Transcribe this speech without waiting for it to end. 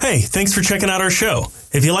Hey, thanks for checking out our show.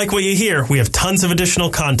 If you like what you hear, we have tons of additional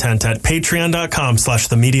content at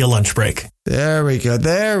patreon.com/themedialunchbreak. There we go.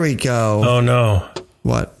 There we go. Oh, no.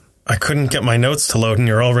 What? I couldn't get my notes to load and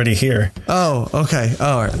you're already here. Oh, okay. Oh,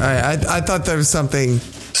 all right. I thought there was something.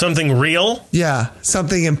 Something real? Yeah,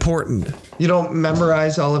 something important. You don't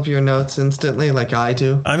memorize all of your notes instantly like I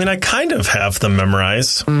do? I mean, I kind of have them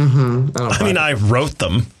memorized. I wrote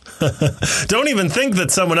them. Don't even think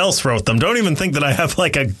that someone else wrote them. Don't even think that I have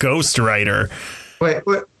like a ghostwriter. Wait.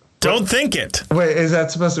 Don't think it. Wait, is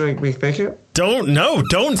that supposed to make me think it? Don't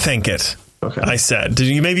think it. Okay. I said,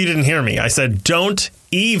 maybe you didn't hear me. I said, don't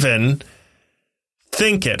even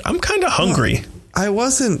think it. I'm kind of hungry. I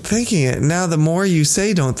wasn't thinking it. Now, the more you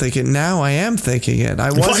say don't think it, now I am thinking it.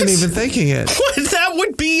 I wasn't even thinking it. What? That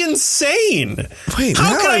would be insane. Wait,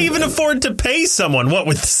 how can I even afford to pay someone? What,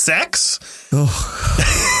 with sex? Oh.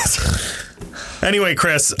 Anyway,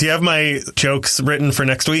 Chris, do you have my jokes written for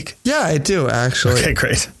next week? Yeah, I do, actually. Okay,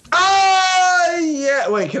 great. Yeah.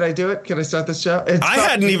 Wait, can I do it? Can I start this show? I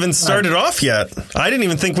hadn't even started off yet. I didn't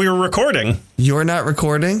even think we were recording. You're not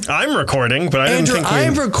recording? I'm recording, but I didn't think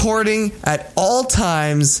I'm recording at all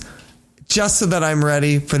times just so that I'm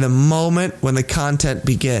ready for the moment when the content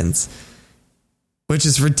begins. Which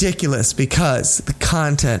is ridiculous because the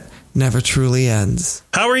content never truly ends.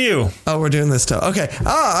 How are you? Oh, we're doing this too. Okay.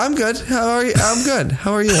 Oh, I'm good. How are you? I'm good.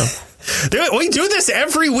 How are you? We do this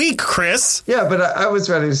every week, Chris. Yeah, but I was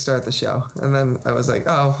ready to start the show. And then I was like,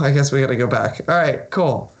 oh, I guess we got to go back. All right,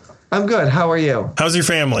 cool. I'm good. How are you? How's your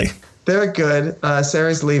family? They're good.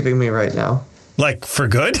 Sarah's leaving me right now. Like, for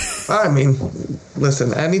good? I mean,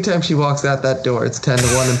 listen, anytime she walks out that door, it's 10 to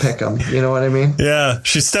 1 and pick 'em. You know what I mean? Yeah,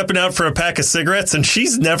 she's stepping out for a pack of cigarettes, and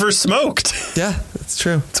she's never smoked. Yeah, that's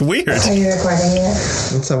true. It's weird. Are you recording yet?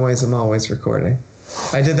 In some ways, I'm always recording.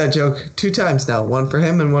 I did that joke 2 times now, one for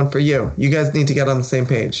him and one for you. You guys need to get on the same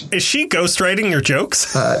page. Is she ghostwriting your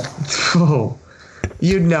jokes?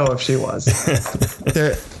 You'd know if she was.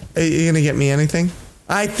 Are you going to get me anything?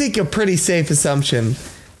 I think a pretty safe assumption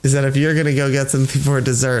is that if you're going to go get something for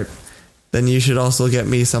dessert, then you should also get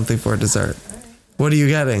me something for dessert. What are you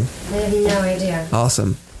getting? I have no idea.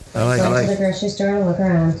 Awesome. I like to the grocery store and look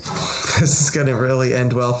around. This is going to really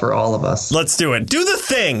end well for all of us. Let's do it. Do the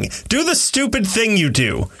thing. Do the stupid thing you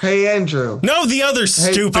do. Hey, Andrew. No, the other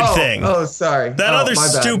stupid thing. Oh, sorry. That other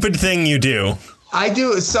stupid thing you do. I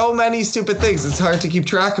do so many stupid things. It's hard to keep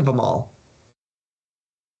track of them all.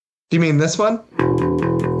 Do you mean this one?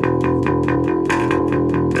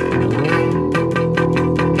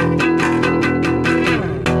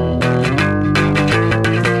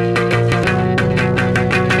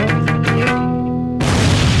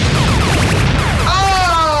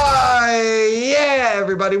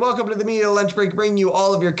 Welcome to the Media Lunch Break, bringing you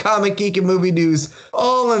all of your comic, geek, and movie news,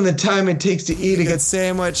 all in the time it takes to eat a good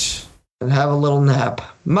sandwich and have a little nap.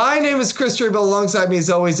 My name is Chris Tribble. Alongside me, as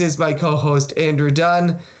always, is my co-host, Andrew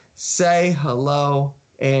Dunn. Say hello,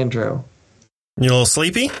 Andrew. You a little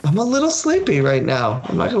sleepy? I'm a little sleepy right now.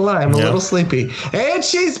 I'm not going to lie. I'm a little sleepy. And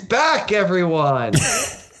she's back, everyone.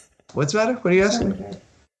 What's the matter? What are you asking?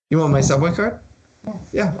 You want my Subway card?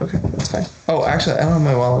 Yeah, okay, that's fine. Oh, actually, I don't have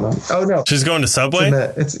my wallet on. Oh, no. She's going to Subway?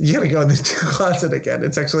 You gotta go in the closet again.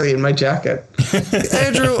 It's actually in my jacket.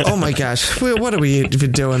 Andrew, oh my gosh. What are we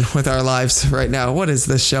doing with our lives right now? What is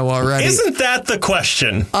this show already? Isn't that the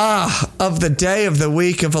question? Of the day, of the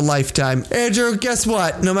week, of a lifetime. Andrew, guess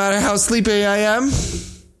what? No matter how sleepy I am,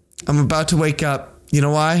 I'm about to wake up. You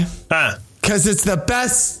know why? Because it's the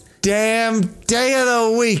best damn day of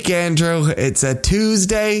the week, Andrew. It's a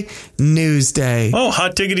Tuesday news day. Oh,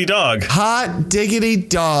 hot diggity dog. Hot diggity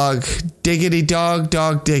dog. Diggity dog,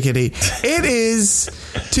 dog diggity. It is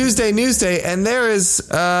Tuesday news day, and there is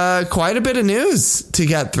quite a bit of news to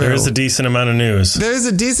get through. There's a decent amount of news. There's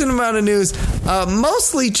a decent amount of news.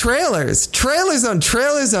 Mostly trailers. Trailers on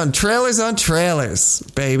trailers on trailers on trailers,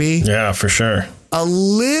 baby. Yeah, for sure. A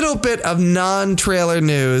little bit of non-trailer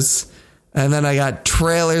news. And then I got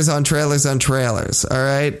trailers on trailers on trailers. All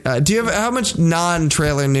right. Do you have how much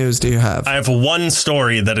non-trailer news do you have? I have one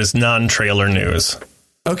story that is non-trailer news.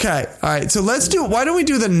 Okay. All right. So why don't we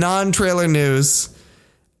do the non-trailer news,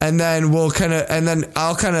 and then we'll kind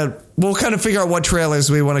of figure out what trailers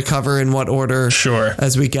we want to cover in what order. Sure.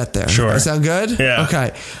 As we get there. Sure. That sound good? Yeah.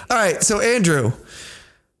 Okay. All right. So Andrew,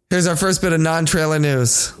 here's our first bit of non-trailer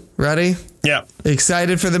news. Ready? Yeah.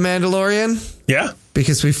 Excited for The Mandalorian? Yeah.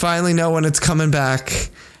 Because we finally know when it's coming back.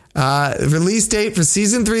 Release date for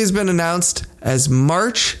season 3 has been announced as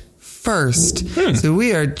March 1st. So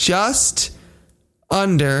we are just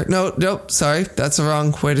under... Nope, sorry. That's the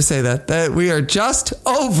wrong way to say that. We are just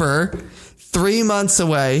over 3 months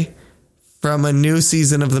away from a new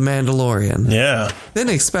season of The Mandalorian. Yeah.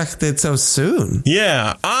 Didn't expect it so soon.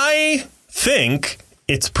 Yeah, I think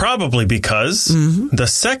it's probably because the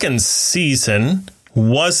second season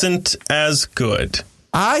wasn't as good.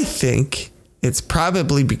 I think it's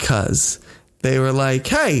probably because they were like,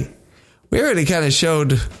 hey, we already kind of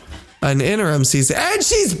showed an interim season, and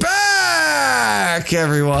she's back,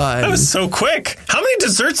 everyone. That was so quick. How many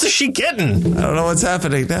desserts is she getting? I don't know what's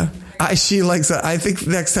happening now. I think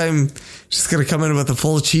next time she's going to come in with a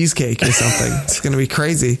full cheesecake or something. It's going to be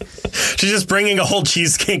crazy. She's just bringing a whole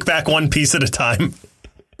cheesecake back one piece at a time.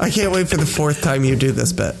 I can't wait for the fourth time you do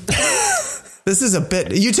this bit. This is a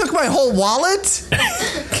bit. You took my whole wallet?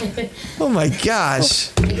 Oh my gosh.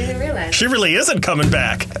 You didn't realize. She really isn't coming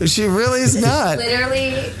back. She really is not.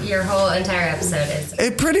 Literally, your whole entire episode is.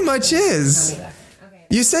 It pretty much is. Okay.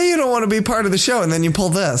 You say you don't want to be part of the show, and then you pull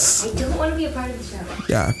this. I don't want to be a part of the show.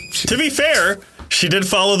 Yeah. To be fair, she did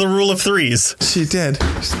follow the rule of threes. She did.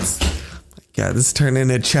 Yeah, this turned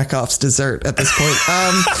into Chekhov's dessert at this point.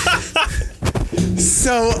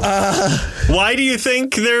 Why do you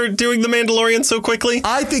think they're doing The Mandalorian so quickly?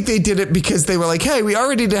 I think they did it because they were like, hey, we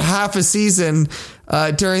already did half a season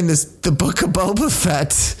during the Book of Boba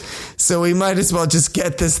Fett, so we might as well just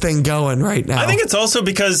get this thing going right now. I think it's also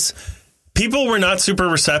because people were not super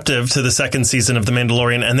receptive to the second season of The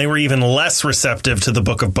Mandalorian, and they were even less receptive to the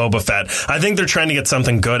Book of Boba Fett. I think they're trying to get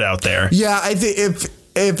something good out there. Yeah, I think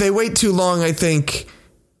if they wait too long, I think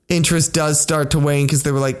interest does start to wane because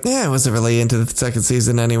they were like, I wasn't really into the second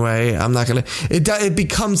season anyway. I'm not going to. It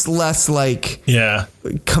becomes less like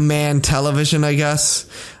command television, I guess.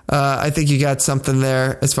 I think you got something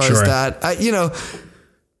there as far as that.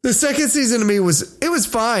 The second season to me was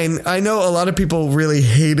fine. I know a lot of people really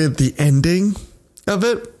hated the ending of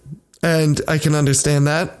it, and I can understand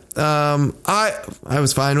that. I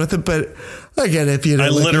was fine with it, but I get it. If you I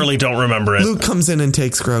literally don't remember it. Luke comes in and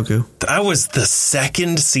takes Grogu. That was the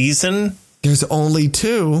second season? There's only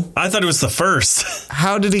 2. I thought it was the first.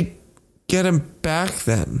 How did he get him back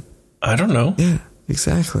then? I don't know. Yeah,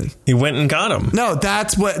 exactly. He went and got him. No,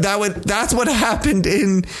 that's what happened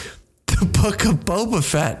in the Book of Boba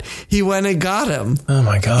Fett. He went and got him. Oh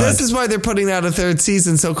my God. This is why they're putting out a third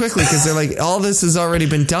season so quickly, because they're like, all this has already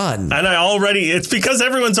been done. And it's because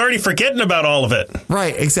everyone's already forgetting about all of it.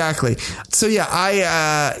 Right, exactly. So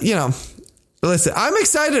yeah, listen, I'm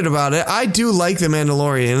excited about it. I do like The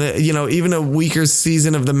Mandalorian. Even a weaker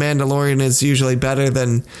season of The Mandalorian is usually better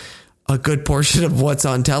than a good portion of what's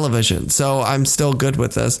on television. So I'm still good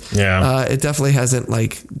with this. Yeah. It definitely hasn't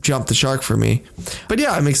jumped the shark for me. But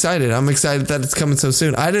yeah, I'm excited. I'm excited that it's coming so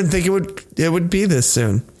soon. I didn't think it would be this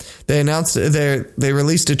soon. They announced it. They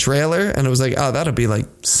released a trailer and it was like, oh, that'll be like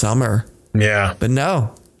summer. Yeah. But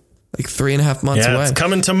no. 3.5 months away. It's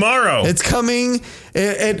coming tomorrow. It's coming.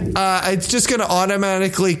 It's just going to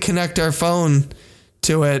automatically connect our phone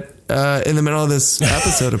to it in the middle of this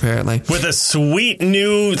episode, apparently. With a sweet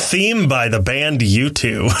new theme by the band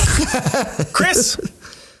U2. Chris,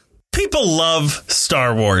 people love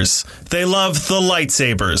Star Wars. They love the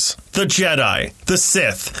lightsabers, the Jedi, the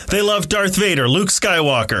Sith. They love Darth Vader, Luke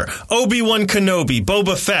Skywalker, Obi-Wan Kenobi,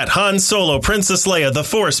 Boba Fett, Han Solo, Princess Leia, the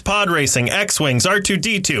Force, pod racing, X-Wings,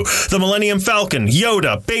 R2-D2, the Millennium Falcon,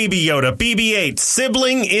 Yoda, Baby Yoda, BB-8,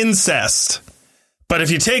 sibling incest. But if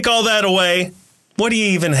you take all that away, what do you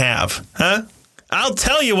even have, huh? I'll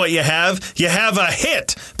tell you what you have. You have a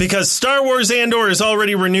hit, because Star Wars Andor is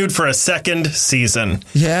already renewed for a second season.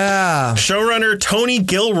 Yeah. Showrunner Tony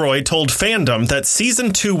Gilroy told Fandom that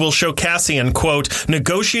season 2 will show Cassian, quote,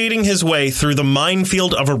 negotiating his way through the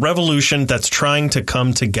minefield of a revolution that's trying to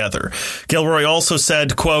come together. Gilroy also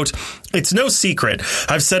said, quote, it's no secret.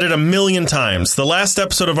 I've said it a million times. The last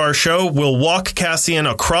episode of our show will walk Cassian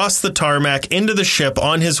across the tarmac into the ship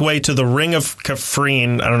on his way to the Ring of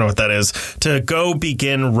Kafrene. I don't know what that is. To go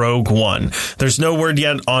begin Rogue One. There's no word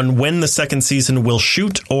yet on when the second season will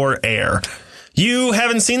shoot or air. You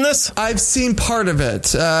haven't seen this? I've seen part of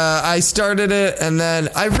it. I started it and then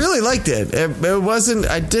I really liked it. It wasn't,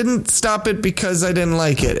 I didn't stop it because I didn't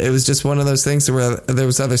like it. It was just one of those things where there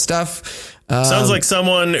was other stuff. Sounds like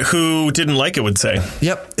someone who didn't like it would say.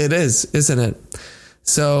 Yep, it is, isn't it?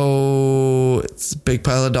 So it's a big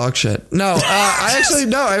pile of dog shit. No,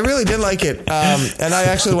 I really did like it. And I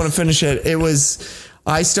actually want to finish it.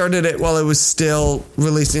 I started it while it was still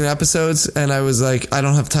releasing episodes, and I was like, I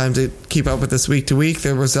don't have time to keep up with this week to week.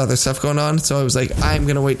 There was other stuff going on. So I was like, I'm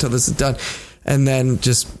going to wait till this is done and then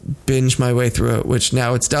just binge my way through it, which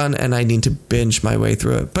now it's done and I need to binge my way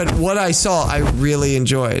through it. But what I saw, I really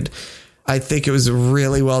enjoyed. I think it was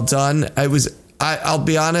really well done. I'll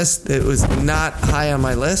be honest, it was not high on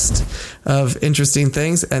my list of interesting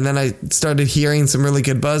things. And then I started hearing some really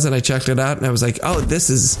good buzz and I checked it out and I was like, oh, this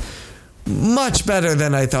is much better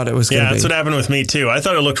than I thought it was going to be. Yeah, that's what happened with me, too. I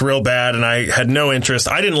thought it looked real bad, and I had no interest.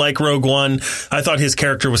 I didn't like Rogue One. I thought his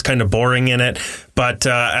character was kind of boring in it, but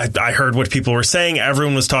I heard what people were saying.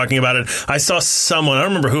 Everyone was talking about it. I saw someone, I don't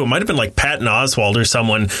remember who, it might have been like Patton Oswalt or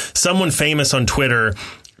someone famous on Twitter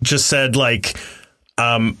just said, like,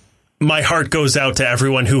 my heart goes out to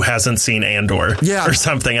everyone who hasn't seen Andor or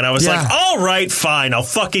something. And I was like, all right, fine, I'll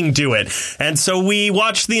fucking do it. And so we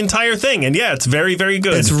watched the entire thing. And yeah, it's very, very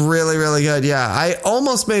good. It's really, really good. Yeah. I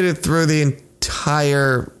almost made it through the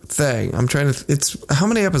entire thing. I'm trying to, it's how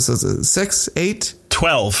many episodes is it? 6, 8?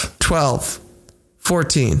 12.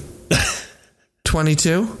 14,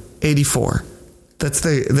 22, 84. That's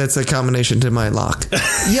a combination to my lock.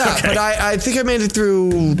 Yeah, okay. But I think I made it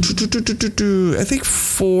through, I think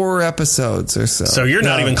 4 episodes or so. So you're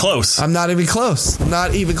not even close. I'm not even close.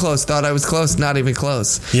 Not even close. Thought I was close. Not even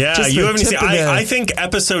close. Yeah, just you haven't seen. I think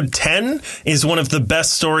episode 10 is one of the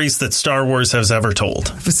best stories that Star Wars has ever told.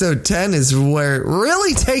 Episode 10 is where it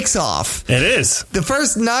really takes off. It is. The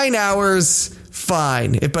first 9 hours...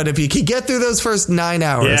 fine, but if you can get through those first 9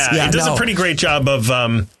 hours, it does a pretty great job of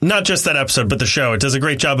not just that episode, but the show. It does a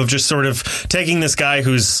great job of just sort of taking this guy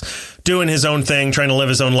who's doing his own thing, trying to live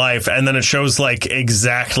his own life, and then it shows like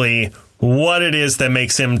exactly what it is that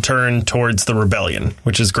makes him turn towards the rebellion,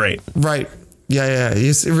 which is great. Right? Yeah.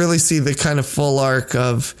 You really see the kind of full arc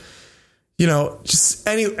of, you know, just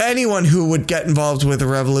anyone who would get involved with a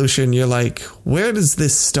revolution. You're like, where does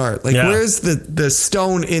this start? Like, where's the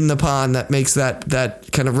stone in the pond that makes that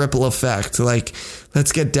kind of ripple effect? Like,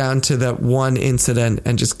 let's get down to that one incident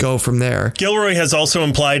and just go from there. Gilroy has also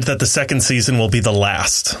implied that the second season will be the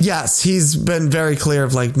last. Yes, he's been very clear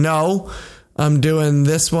of like, no, I'm doing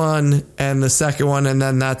this one and the second one, and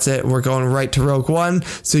then that's it. We're going right to Rogue One.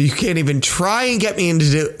 So you can't even try and get me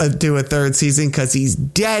into do a third season because he's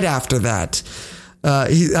dead after that.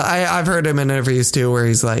 I've heard him in interviews too, where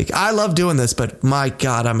he's like, I love doing this, but my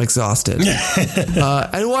God, I'm exhausted.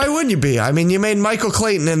 And why wouldn't you be? I mean, you made Michael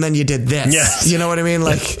Clayton and then you did this. Yes. You know what I mean?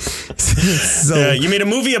 Like, so you made a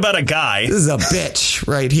movie about a guy. This is a bitch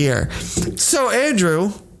right here. So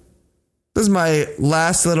Andrew, this is my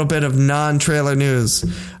last little bit of non-trailer news.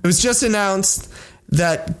 It was just announced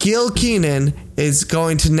that Gil Kenan is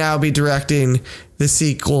going to now be directing the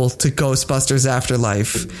sequel to Ghostbusters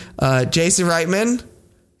Afterlife. Jason Reitman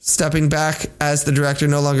stepping back as the director,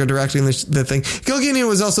 no longer directing the thing. Gil Kenan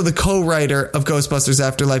was also the co-writer of Ghostbusters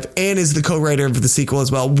Afterlife and is the co-writer of the sequel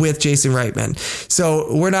as well with Jason Reitman.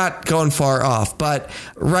 So we're not going far off, but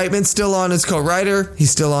Reitman's still on as co-writer. He's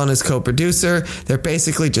still on as co-producer. They're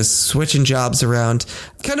basically just switching jobs around.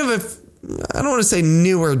 Kind of I don't want to say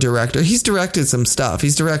newer director. He's directed some stuff.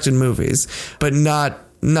 He's directed movies, but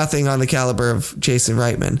nothing on the caliber of Jason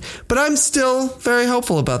Reitman. But I'm still very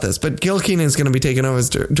hopeful about this. But Gil Kenan is going to be taking over as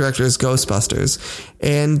director as Ghostbusters.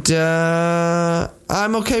 And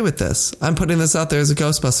I'm okay with this. I'm putting this out there as a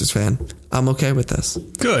Ghostbusters fan. I'm okay with this.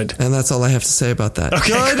 Good. And that's all I have to say about that.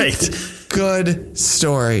 Okay, great. Good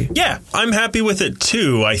story. Yeah, I'm happy with it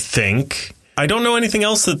too, I think. I don't know anything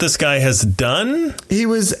else that this guy has done. I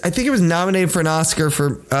think he was nominated for an Oscar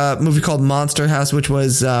for a movie called Monster House, which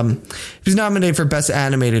was, he was nominated for Best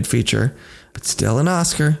Animated Feature, but still an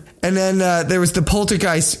Oscar. And then there was the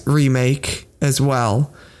Poltergeist remake as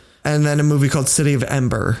well. And then a movie called City of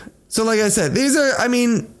Ember. So like I said, those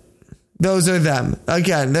are them.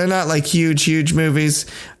 Again, they're not like huge movies,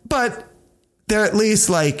 but they're at least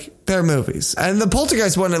like, they're movies. And the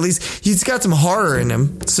Poltergeist one, at least, he's got some horror in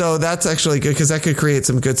him. So that's actually good because that could create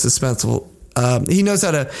some good suspenseful. He knows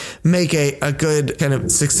how to make a good kind of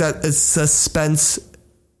suspense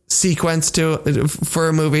sequence for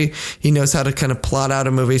a movie. He knows how to kind of plot out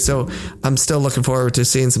a movie. So I'm still looking forward to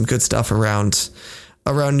seeing some good stuff around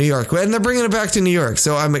New York. And they're bringing it back to New York.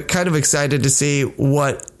 So I'm kind of excited to see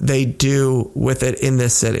what they do with it in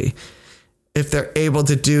this city. If they're able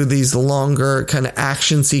to do these longer kind of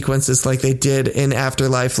action sequences like they did in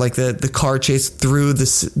Afterlife, like the car chase through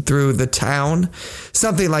the town,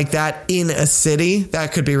 something like that in a city,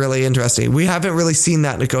 that could be really interesting. We haven't really seen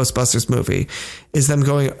that in a Ghostbusters movie, is them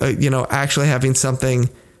going, actually having something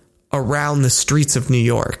around the streets of New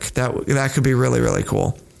York. That could be really, really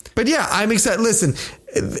cool. But yeah, I'm excited. Listen,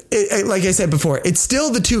 like I said before, it's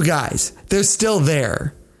still the two guys. They're still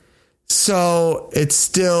there. So it's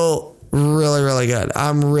still really, really good.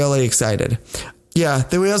 I'm really excited. Yeah.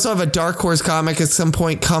 Then we also have a Dark Horse comic at some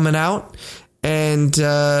point coming out. And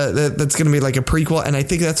that's going to be like a prequel. And I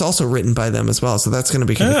think that's also written by them as well. So that's going to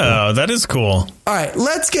be kind of cool. Oh, that is cool. All right,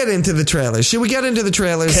 let's get into the trailers. Should we get into the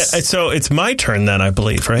trailers? So it's my turn then, I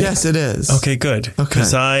believe, right? Yes, it is. Okay, good. Okay.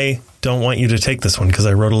 Because I don't want you to take this one because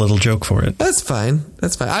I wrote a little joke for it. That's fine.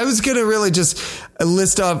 That's fine. I was going to really just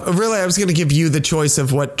list off. Really, I was going to give you the choice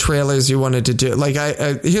of what trailers you wanted to do. Like,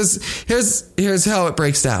 here's how it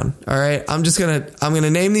breaks down. All right, I'm gonna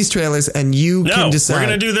name these trailers, and you can decide. We're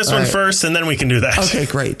gonna do this one first, and then we can do that. Okay,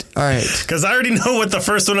 great. All right. Because I already know what the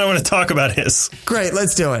first one I want to talk about is. Great.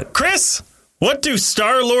 Let's do it. Chris, what do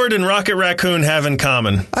Star-Lord and Rocket Raccoon have in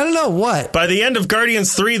common? I don't know what. By the end of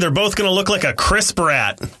Guardians 3, they're both going to look like a crisp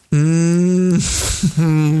rat.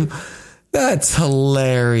 That's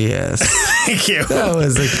hilarious. Thank you. That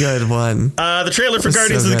was a good one. The trailer for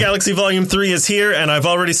Guardians of the Galaxy Volume 3 is here, and I've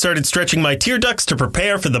already started stretching my tear ducts to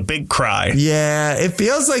prepare for the big cry. Yeah, it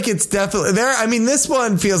feels like it's definitely there. I mean, this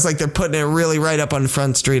one feels like they're putting it really right up on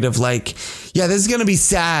Front Street of like, yeah, this is going to be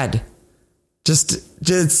sad.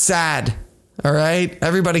 Just sad. All right?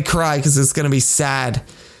 Everybody cry because it's going to be sad.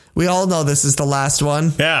 We all know this is the last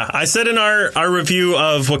one. Yeah, I said in our review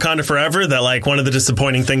of Wakanda Forever that like one of the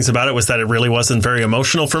disappointing things about it was that it really wasn't very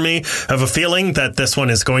emotional for me. I have a feeling that this one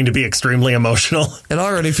is going to be extremely emotional. It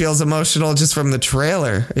already feels emotional just from the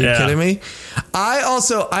trailer. Are you kidding me? I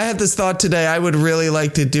had this thought today. I would really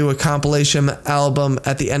like to do a compilation album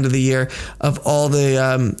at the end of the year of all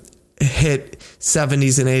the hit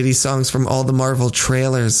 70s and 80s songs from all the Marvel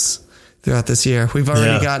trailers throughout this year. We've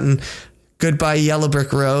already gotten Goodbye Yellow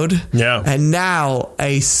Brick Road. Yeah. And now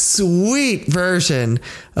a sweet version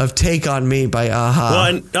of Take On Me by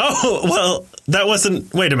A-ha. That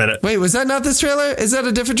wasn't... Wait a minute. Wait, was that not this trailer? Is that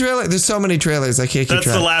a different trailer? There's so many trailers, I can't keep track.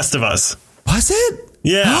 That's The Last of Us. Was it?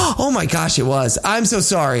 Yeah. Oh my gosh, it was. I'm so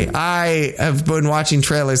sorry. I have been watching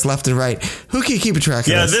trailers left and right. Who can keep a track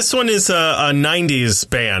of this? Yeah, this one is a 90s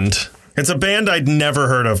band. It's a band I'd never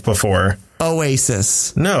heard of before.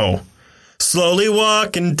 Oasis. No. Slowly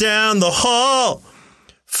walking down the hall,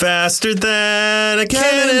 faster than a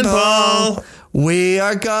cannonball. We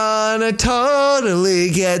are gonna totally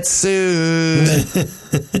get sued.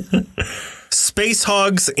 Space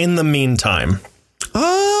Hogs in the Meantime.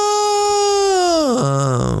 Oh.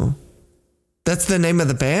 That's the name of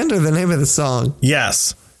the band or the name of the song?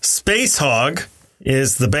 Yes. Space Hog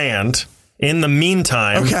is the band. In the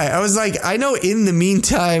Meantime. Okay, I was like, I know In the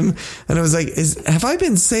Meantime, and I was like, have I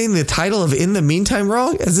been saying the title of In the Meantime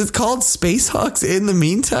wrong? Is it called Space Hawks In the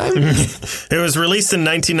Meantime? It was released in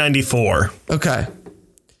 1994. Okay.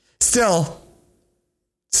 Still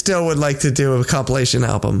would like to do a compilation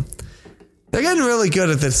album. They're getting really good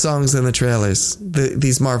at the songs and the trailers,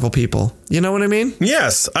 these Marvel people. You know what I mean?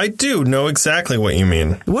 Yes, I do know exactly what you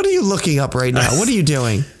mean. What are you looking up right now? What are you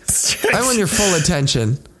doing? I want your full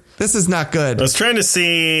attention. This is not good. I was trying to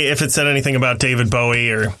see if it said anything about David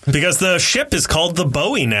Bowie because the ship is called the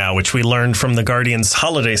Bowie now, which we learned from the Guardians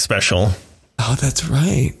holiday special. Oh, that's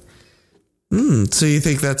right. So you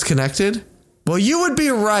think that's connected? Well, you would be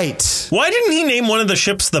right. Why didn't he name one of the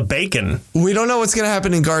ships the Bacon? We don't know what's going to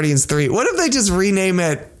happen in Guardians 3. What if they just rename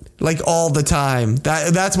it like all the time?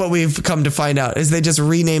 That's what we've come to find out is they just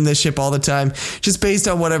rename the ship all the time, just based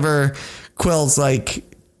on whatever Quill's like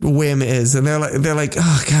whim is, and they're like,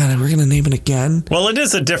 oh god, we're gonna name it again. Well, it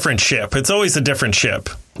is a different ship. It's always a different ship.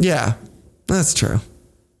 Yeah, that's true.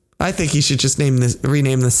 I think he should just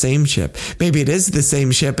rename the same ship. Maybe it is the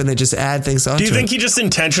same ship and they just add things onto it. Do you think he just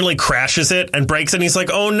intentionally crashes it and breaks it and he's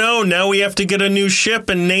like, oh no, now we have to get a new ship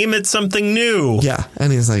and name it something new? Yeah,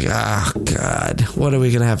 and he's like, oh god, what are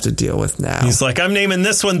we going to have to deal with now? He's like, I'm naming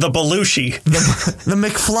this one the Belushi. The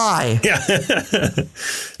McFly. Yeah.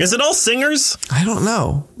 Is it all singers? I don't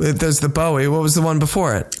know. There's the Bowie. What was the one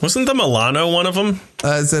before it? Wasn't the Milano one of them?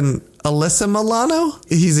 As in Alyssa Milano?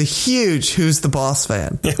 He's a huge Who's the Boss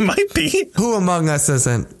fan. It might be. Who among us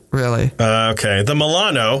isn't, really? Okay. The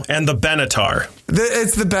Milano and the Benatar.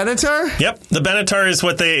 It's the Benatar? Yep. The Benatar is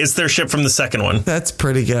their ship from the second one. That's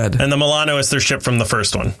pretty good. And the Milano is their ship from the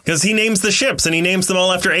first one. Because he names the ships and he names them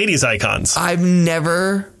all after 80s icons. I've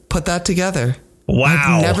never put that together.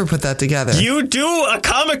 Wow. I've never put that together. You do a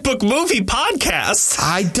comic book movie podcast.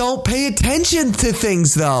 I don't pay attention to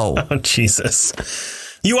things, though. Oh, Jesus.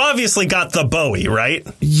 You obviously got the Bowie, right?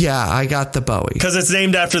 Yeah, I got the Bowie. Because it's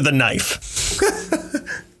named after the knife.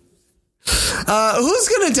 Who's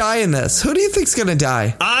going to die in this? Who do you think's going to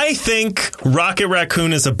die? I think Rocket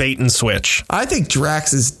Raccoon is a bait and switch. I think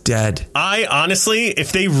Drax is dead. I honestly,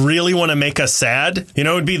 if they really want to make us sad, it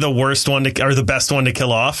would be the worst one or the best one to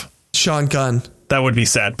kill off. Sean Gunn. That would be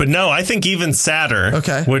sad. But no, I think even sadder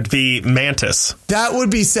would be Mantis. That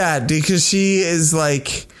would be sad because she is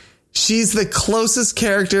like she's the closest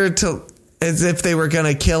character to as if they were going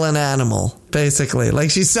to kill an animal, basically. Like,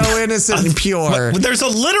 she's so innocent and pure. There's a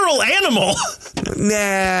literal animal.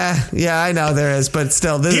 Nah. Yeah, I know there is, but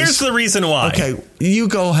still. Here's the reason why. Okay, you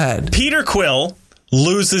go ahead. Peter Quill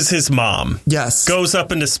loses his mom. Yes. Goes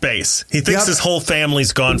up into space. He thinks his whole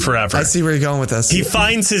family's gone forever. I see where you're going with this. He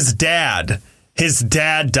finds his dad. His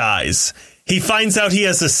dad dies. He finds out he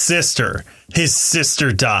has a sister. His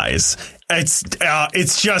sister dies. It's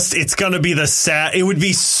going to be it would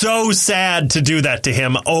be so sad to do that to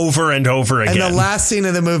him over and over again. And the last scene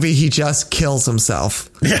of the movie, he just kills himself.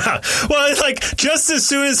 Yeah. Well, it's like, just as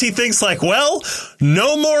soon as he thinks like, well,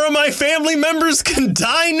 no more of my family members can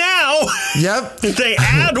die now. Yep. They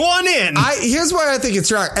add one in. Here's why I think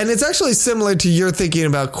it's wrong. And it's actually similar to your thinking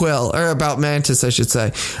about Quill, or about Mantis, I should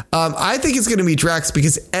say. I think it's going to be Drax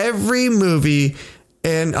because every movie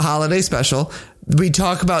in a holiday special, we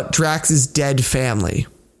talk about Drax's dead family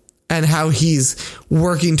and how he's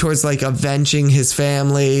working towards like avenging his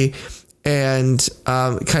family and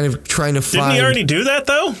kind of trying to find. Didn't he already do that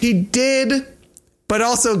though? He did, but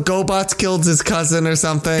also GoBots killed his cousin or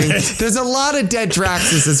something. There's a lot of dead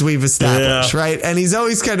Draxes as we've established, right? And he's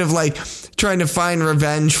always kind of like trying to find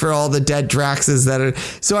revenge for all the dead Draxes that are.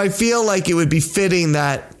 So I feel like it would be fitting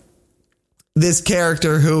that this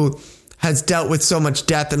character who has dealt with so much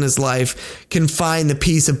death in his life can find the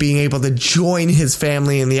peace of being able to join his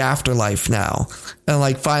family in the afterlife now and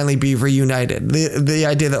like finally be reunited. The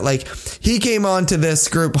idea that like he came onto this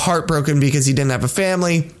group heartbroken because he didn't have a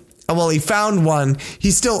family. And while he found one,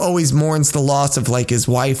 he still always mourns the loss of like his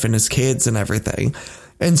wife and his kids and everything.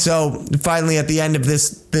 And so finally at the end of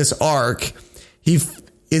this arc, he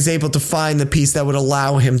is able to find the peace that would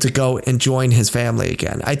allow him to go and join his family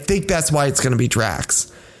again. I think that's why it's going to be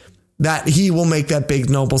Drax. That he will make that big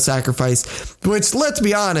noble sacrifice, which, let's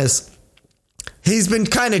be honest, he's been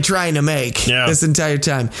kind of trying to make this entire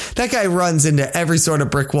time. That guy runs into every sort of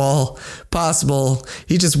brick wall possible.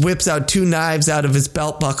 He just whips out 2 knives out of his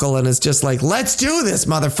belt buckle and is just like, let's do this,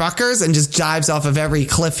 motherfuckers, and just dives off of every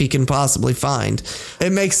cliff he can possibly find.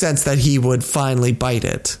 It makes sense that he would finally bite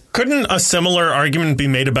it. Couldn't a similar argument be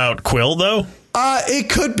made about Quill, though? It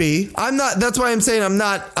could be. That's why I'm saying I'm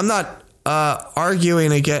not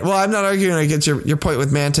arguing against. Well, I'm not arguing against your point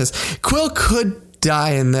with Mantis. Quill could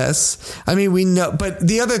die in this. I mean, we know, but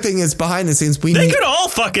the other thing is behind the scenes, they could all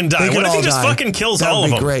fucking die. What if he just fucking kills all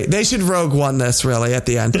of them? Great. They should Rogue One this really at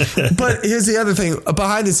the end. But here's the other thing: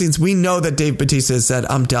 behind the scenes, we know that Dave Bautista has said,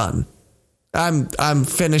 "I'm done. I'm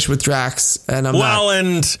finished with Drax," and I'm not.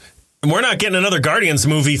 And we're not getting another Guardians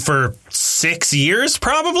movie for 6 years,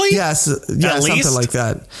 probably. Yes, something like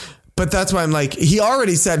that. But that's why I'm like, he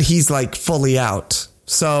already said he's like fully out.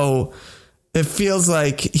 So it feels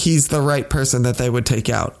like he's the right person that they would take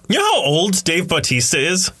out. You know how old Dave Bautista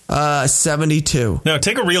is? 72. No,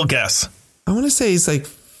 take a real guess. I want to say he's like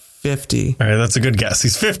 50. All right, that's a good guess.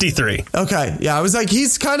 He's 53. Okay. Yeah, I was like,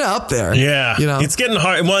 he's kind of up there. Yeah. You know, it's getting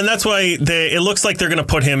hard. Well, and that's why it looks like they're going to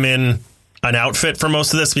put him in an outfit for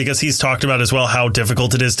most of this because he's talked about as well how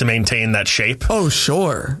difficult it is to maintain that shape. Oh,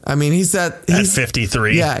 sure. I mean, he's at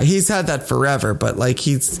 53. Yeah, he's had that forever, but like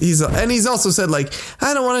he's also said like,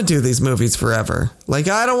 I don't want to do these movies forever. Like,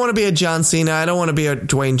 I don't want to be a John Cena. I don't want to be a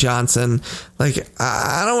Dwayne Johnson. Like,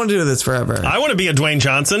 I don't want to do this forever. I want to be a Dwayne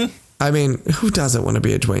Johnson. I mean, who doesn't want to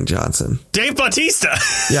be a Dwayne Johnson? Dave Bautista.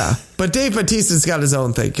 Yeah, but Dave Bautista's got his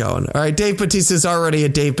own thing going. All right, Dave Bautista's already a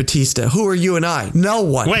Dave Bautista. Who are you and I? No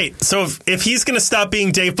one. Wait, so if he's going to stop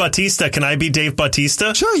being Dave Bautista, can I be Dave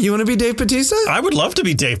Bautista? Sure, you want to be Dave Bautista? I would love to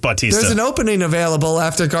be Dave Bautista. There's an opening available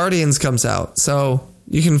after Guardians comes out, so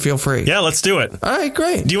you can feel free. Yeah, let's do it. All right,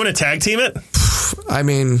 great. Do you want to tag team it? I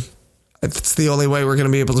mean, it's the only way we're going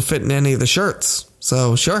to be able to fit in any of the shirts.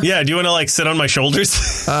 So, sure. Yeah, do you want to, like, sit on my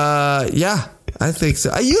shoulders? Yeah, I think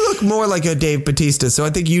so. You look more like a Dave Bautista, so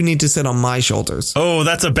I think you need to sit on my shoulders. Oh,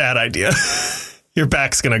 that's a bad idea. Your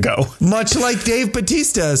back's going to go. Much like Dave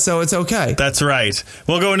Bautista, so it's okay. That's right.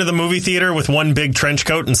 We'll go into the movie theater with one big trench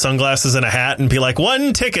coat and sunglasses and a hat and be like,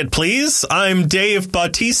 1 ticket, please. I'm Dave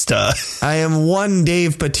Bautista. I am one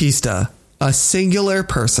Dave Bautista, a singular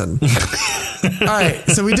person. All right,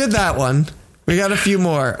 so we did that one. We got a few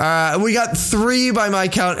more. We got 3 by my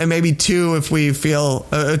count and maybe 2 if we feel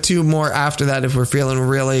 2 more after that if we're feeling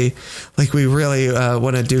really like we really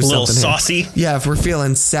want to do something. A little saucy. Yeah, if we're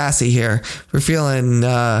feeling sassy here. We're feeling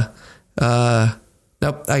nope, I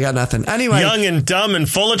got nothing. Anyway, young and dumb and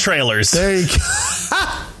full of trailers. There you go.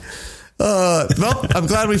 Well, I'm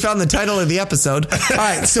glad we found the title of the episode. All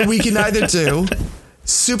right, so we can either do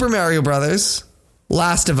Super Mario Brothers,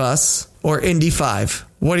 Last of Us, or Indy 5.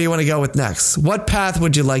 What do you want to go with next? What path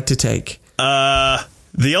would you like to take?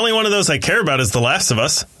 The only one of those I care about is The Last of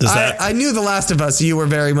Us. I knew The Last of Us you were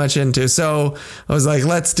very much into, so I was like,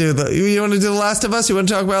 let's do you want to do The Last of Us? You want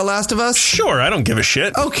to talk about Last of Us? Sure, I don't give a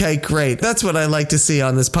shit. Okay, great. That's what I like to see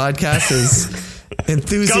on this podcast is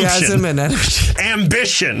enthusiasm and energy.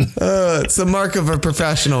 Ambition. It's the mark of a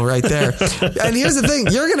professional right there. And here's the thing.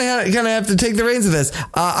 You're gonna have to take the reins of this.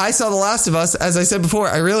 I saw The Last of Us. As I said before,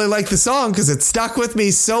 I really like the song because it stuck with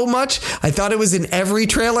me so much. I thought it was in every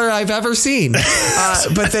trailer I've ever seen.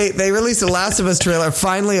 But they released a Last of Us trailer,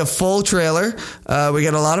 finally a full trailer. We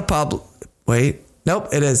got a lot of Pablo. Wait. Nope,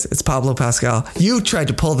 it is. It's Pablo Pascal. You tried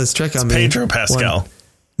to pull this trick on me. Pedro Pascal.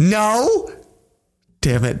 No.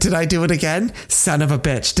 Damn it. Did I do it again? Son of a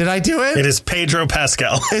bitch. Did I do it? It is Pedro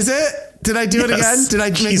Pascal. Is it? Did I do it again? Did I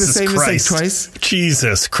make the same mistake twice?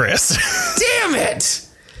 Jesus, Chris. Damn it.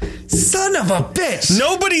 Son of a bitch.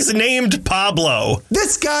 Nobody's named Pablo.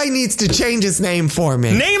 This guy needs to change his name for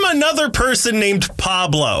me. Name another person named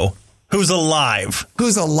Pablo who's alive.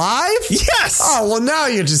 Who's alive? Yes. Oh, well, now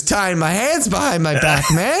you're just tying my hands behind my back,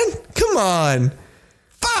 man. Come on.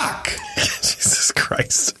 Fuck. Jesus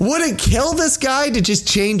Christ. Would it kill this guy to just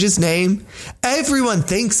change his name? Everyone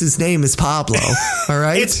thinks his name is Pablo, all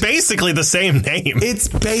right? It's basically the same name. It's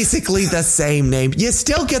basically the same name. You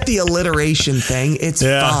still get the alliteration thing. It's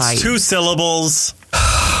fine. 2 syllables.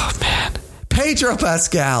 Oh, man. Pedro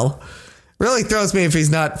Pascal really throws me if he's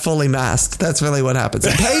not fully masked. That's really what happens.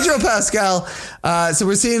 Pedro Pascal. So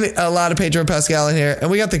we're seeing a lot of Pedro Pascal in here. And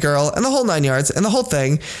we got the girl and the whole 9 yards and the whole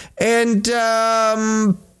thing. And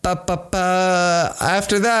after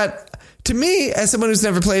that, to me, as someone who's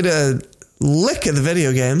never played a lick of the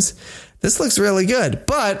video games, this looks really good.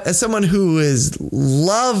 But as someone who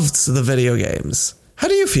loves the video games, how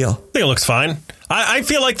do you feel? I think it looks fine. I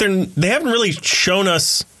feel like they haven't really shown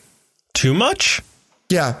too much.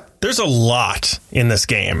 Yeah. There's a lot in this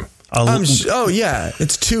game. Oh yeah,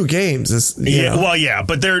 it's 2 games.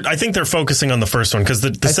 But I think they're focusing on the first one because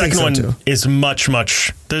the second one is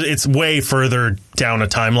much. It's way further down a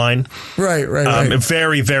timeline. Right.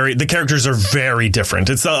 Very, very. The characters are very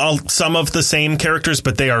different. It's some of the same characters,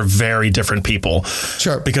 but they are very different people.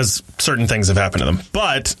 Sure, because certain things have happened to them.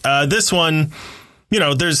 But this one,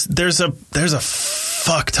 there's a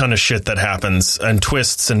fuck ton of shit that happens and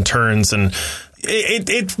twists and turns and.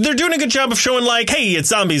 They're doing a good job of showing like, hey, it's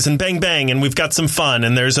zombies and bang bang and we've got some fun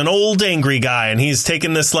and there's an old angry guy and he's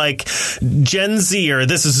taking this like Gen Zer,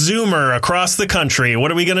 this Zoomer across the country.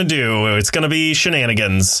 What are we gonna do? It's gonna be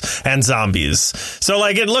shenanigans and zombies. So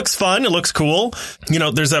like it looks fun, it looks cool.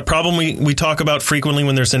 There's that problem we talk about frequently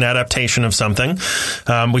when there's an adaptation of something.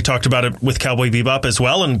 We talked about it with Cowboy Bebop as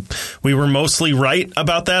well, and we were mostly right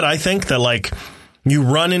about that. I think that like. You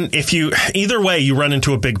run either way, you run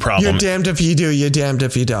into a big problem. You're damned if you do, you're damned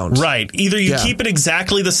if you don't. Right. Either you keep it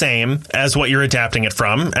exactly the same as what you're adapting it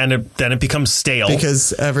from, and then it becomes stale.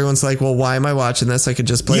 Because everyone's like, well, why am I watching this? I could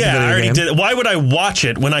just play the video game. I already did. Why would I watch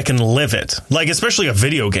it when I can live it? Like, especially a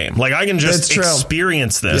video game. Like, I can just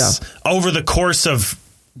experience this over the course of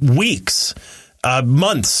weeks,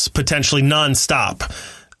 months, potentially nonstop.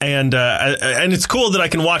 And it's cool that I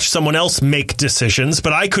can watch someone else make decisions,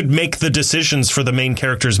 but I could make the decisions for the main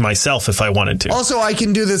characters myself if I wanted to. Also, I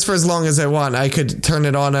can do this for as long as I want. I could turn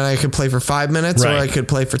it on and I could play for 5 minutes, or I could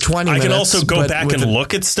play for 20 minutes. I can also go back and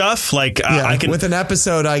look at stuff. Like I can with an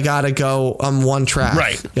episode, I gotta go on one track.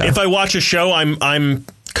 Right. Yeah. If I watch a show, I'm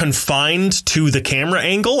confined to the camera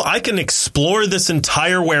angle. I can explore this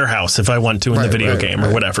entire warehouse if I want to in the video game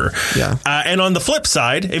or whatever. Yeah. And on the flip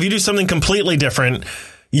side, if you do something completely different,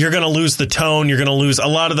 you're going to lose the tone. You're going to lose. A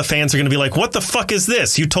lot of the fans are going to be like, what the fuck is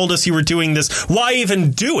this? You told us you were doing this. Why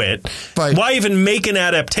even do it? Right. Why even make an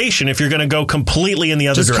adaptation if you're going to go completely in the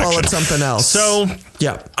other direction? Just call it something else. So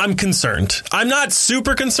yeah, I'm concerned. I'm not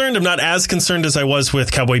super concerned. I'm not as concerned as I was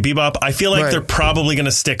with Cowboy Bebop. I feel like they're probably going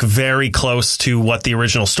to stick very close to what the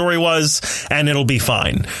original story was, and it'll be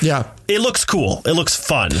fine. Yeah. It looks cool. It looks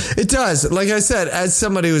fun. It does. Like I said, as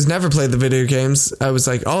somebody who's never played the video games, I was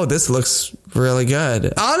like, oh, this looks really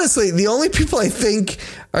good. Honestly, the only people I think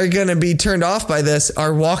are going to be turned off by this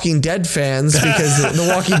are Walking Dead fans because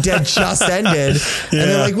The Walking Dead just ended. And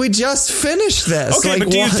they're like, we just finished this. Okay, like,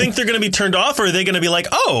 but do you think they're going to be turned off, or are they going to be like,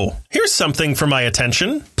 oh, here's something for my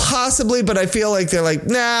attention? Possibly, but I feel like they're like,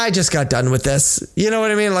 nah, I just got done with this. You know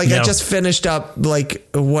what I mean? Like, I just finished up,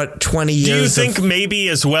 20 years. Do you think maybe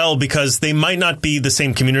as well, because they might not be the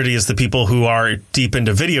same community as the people who are deep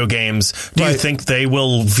into video games, do you think they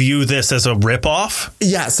will view this as a ripoff?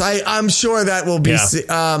 Yes, I'm sure that will be...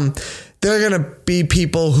 there are going to be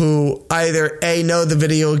people who either A, know the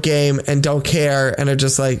video game and don't care and are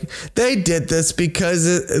just like, they did this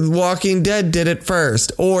because Walking Dead did it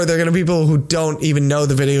first. Or they're going to be people who don't even know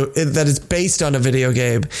the video that is based on a video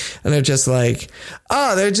game. And they're just like,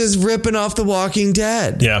 oh, they're just ripping off The Walking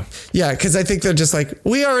Dead. Yeah. Yeah, because I think they're just like,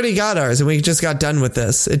 we already got ours and we just got done with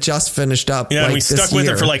this. It just finished up. Yeah, and we stuck with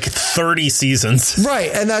it for like 30 seasons.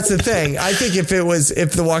 Right. And that's the thing. I think if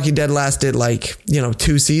The Walking Dead lasted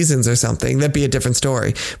 2 seasons or something, that'd be a different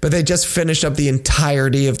story. But they just finished up the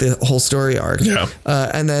entirety of the whole story arc. Yeah.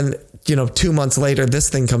 And then, 2 months later, this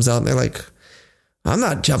thing comes out and they're like, I'm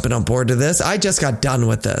not jumping on board to this. I just got done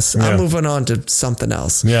with this. Yeah. I'm moving on to something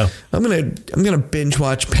else. Yeah. I'm gonna binge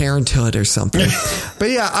watch Parenthood or something.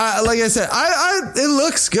 But yeah, like I said, it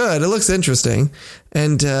looks good. It looks interesting.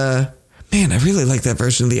 And man, I really like that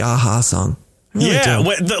version of the Aha song.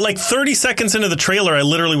 Like 30 seconds into the trailer, I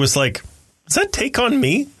literally was like, is that Take On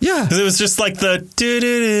Me? Yeah. Because it was just like the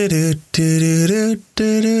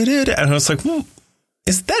and I was like,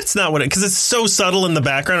 that's not what it, because it's so subtle in the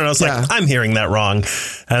background. And I was like, I'm hearing that wrong.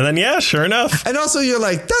 And then, sure enough. And also you're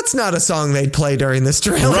like, that's not a song they'd play during this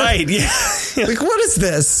trailer. Right. Yeah. Like, what is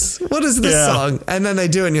this? What is this song? And then they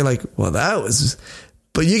do it and you're like, well,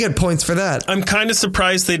 but you get points for that. I'm kind of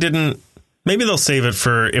surprised they didn't. Maybe they'll save it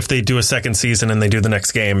for if they do a second season and they do the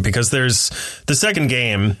next game, because the second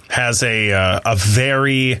game has a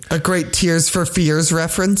great Tears for Fears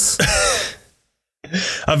reference.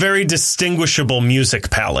 A very distinguishable music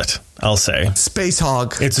palette, I'll say. Space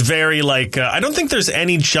Hog. It's very like, I don't think there's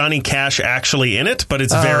any Johnny Cash actually in it, but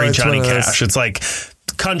it's very Johnny Cash. It's like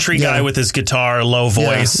country guy with his guitar, low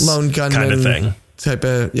voice, lone gunman kind of thing. Type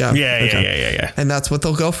of, Yeah. And that's what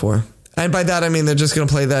they'll go for. And by that, I mean, they're just going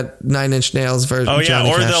to play that Nine Inch Nails version. Oh, yeah.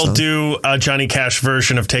 Or they'll song. do a Johnny Cash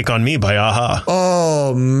version of Take On Me by Aha.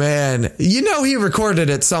 Oh, man. He recorded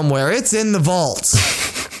it somewhere. It's in the vaults.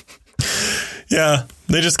 Yeah.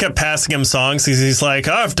 They just kept passing him songs. He's like,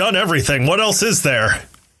 I've done everything. What else is there?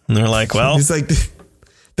 And they're like, well. He's like,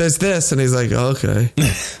 there's this. And he's like, okay.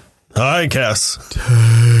 I guess.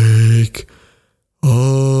 Take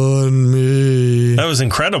On Me. That was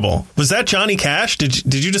incredible. Was that Johnny Cash?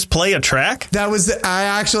 Did you just play a track? I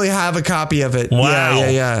actually have a copy of it. Wow.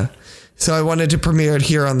 Yeah. So I wanted to premiere it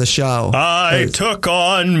here on the show. I took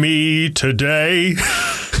on me today.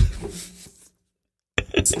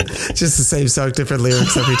 Just the same song, different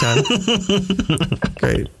lyrics every time.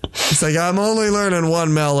 Great. It's like, I'm only learning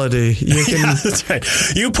one melody. You can. Yeah, that's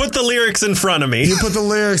right. You put the lyrics in front of me. You put the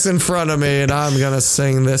lyrics in front of me, and I'm gonna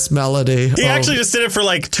sing this melody. He actually just did it for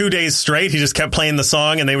like 2 days straight. He just kept playing the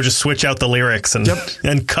song, and they would just switch out the lyrics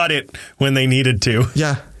and cut it when they needed to.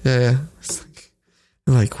 Yeah. It's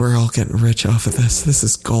like we're all getting rich off of this. This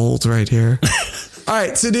is gold right here. All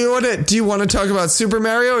right, so do you want to talk about Super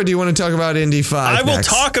Mario, or do you want to talk about Indy 5? I will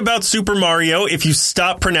talk about Super Mario if you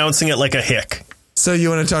stop pronouncing it like a hick. So you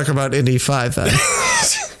want to talk about Indy 5 then?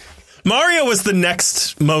 Mario was the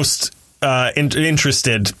next most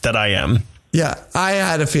interested that I am. Yeah, I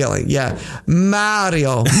had a feeling. Yeah,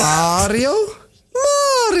 Mario.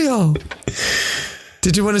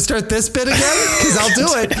 Did you want to start this bit again? Because I'll do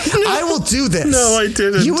it. I will do this. No, I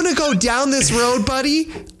didn't. You want to go down this road,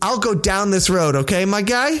 buddy? I'll go down this road, okay, my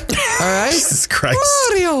guy? All right? Jesus Christ.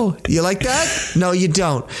 Mario. You like that? No, you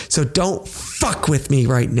don't. So don't fuck with me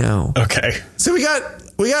right now. Okay. So we got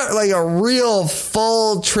like a real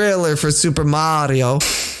full trailer for Super Mario.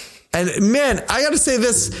 And man, I got to say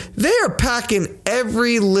this, they are packing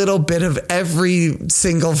every little bit of every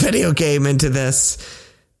single video game into this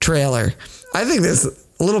trailer. I think there's a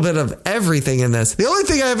little bit of everything in this. The only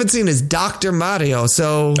thing I haven't seen is Dr. Mario.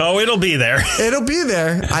 So it'll be there. It'll be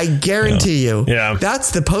there. I guarantee you. Yeah.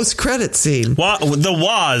 That's the post-credit scene. The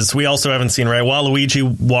Woz we also haven't seen, right?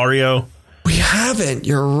 Waluigi, Wario. We haven't.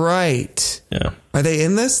 You're right. Yeah. Are they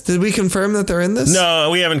in this? Did we confirm that they're in this? No,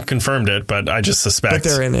 we haven't confirmed it, but I just suspect. But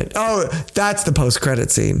they're in it. Oh, that's the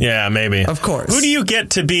post-credit scene. Yeah, maybe. Of course. Who do you get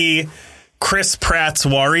to be Chris Pratt's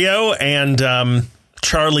Wario and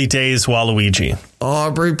Charlie Day's Waluigi?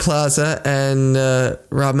 Aubrey Plaza and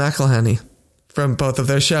Rob McElhenney from both of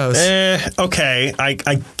their shows. Okay,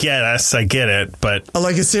 I guess I get it, but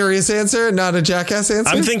like a serious answer, not a jackass answer.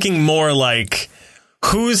 I'm thinking more like,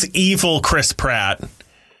 who's evil Chris Pratt?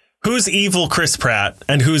 Who's evil Chris Pratt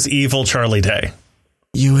and who's evil Charlie Day?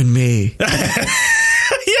 You and me. Yeah,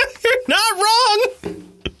 you're not wrong.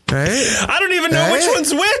 Right? I don't even know which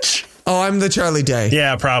one's which. Oh, I'm the Charlie Day.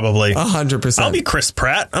 Yeah, probably. 100%. I'll be Chris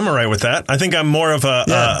Pratt. I'm all right with that. I think I'm more of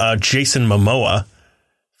a Jason Momoa,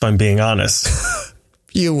 if I'm being honest.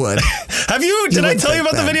 You would. Have you? Did I tell you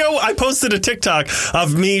about the video? I posted a TikTok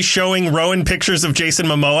of me showing Rowan pictures of Jason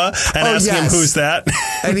Momoa and asking him who's that.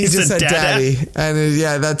 And he just said daddy. And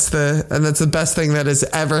that's the best thing that has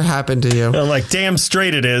ever happened to you. I'm like, damn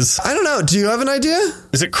straight it is. I don't know. Do you have an idea?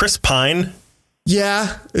 Is it Chris Pine?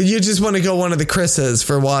 Yeah. You just want to go one of the Chris's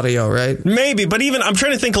for Wario, right? Maybe, but even I'm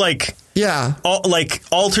trying to think like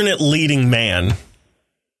alternate leading man.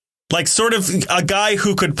 Like sort of a guy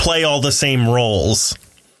who could play all the same roles,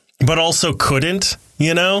 but also couldn't,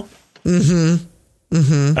 you know? Mm-hmm.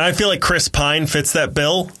 Mm-hmm. I feel like Chris Pine fits that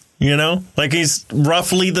bill, you know? Like he's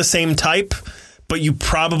roughly the same type, but you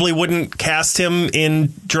probably wouldn't cast him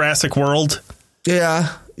in Jurassic World.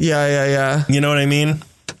 Yeah. You know what I mean?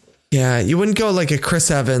 Yeah, you wouldn't go like a Chris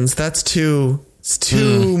Evans. It's too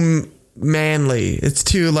manly. It's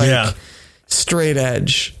too straight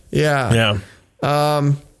edge. Yeah.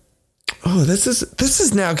 Yeah. Oh, this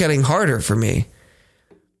is now getting harder for me.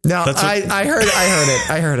 No, I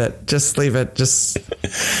heard it. Just leave it. Just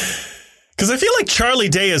because I feel like Charlie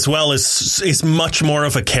Day as well is much more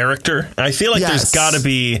of a character. I feel like there's got to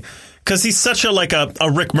be, because he's such a like a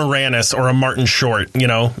Rick Moranis or a Martin Short. You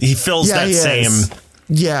know, he fills that same.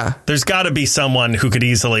 Yeah. There's got to be someone who could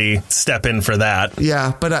easily step in for that.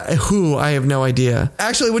 Yeah, but who? I have no idea.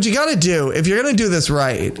 Actually, what you got to do, if you're going to do this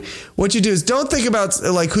right, what you do is don't think about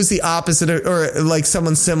like who's the opposite or like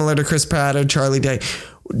someone similar to Chris Pratt or Charlie Day.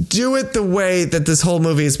 Do it the way that this whole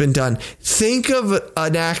movie has been done. Think of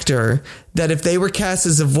an actor that if they were cast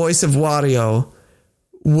as the voice of Wario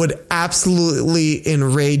would absolutely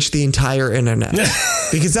enrage the entire internet.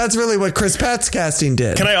 Because that's really what Chris Pratt's casting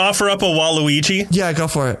did. Can I offer up a Waluigi? Yeah, go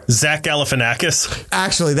for it. Zach Galifianakis.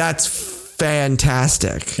 Actually, that's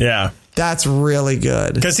fantastic. Yeah. That's really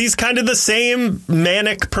good. Because he's kind of the same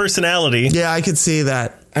manic personality. Yeah, I could see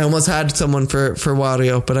that. I almost had someone for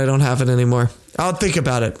Wario, but I don't have it anymore. I'll think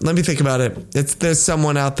about it. Let me think about it. There's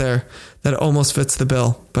someone out there that almost fits the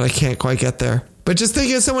bill, but I can't quite get there. But just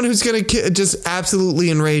think of someone who's going to just absolutely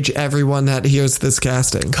enrage everyone that hears this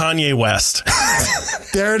casting. Kanye West.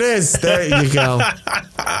 There it is. There you go.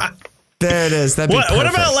 There it is. That'd be perfect. What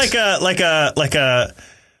about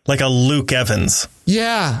like a Luke Evans?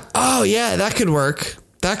 Yeah. Oh, yeah. That could work.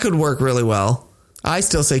 That could work really well. I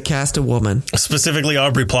still say cast a woman. Specifically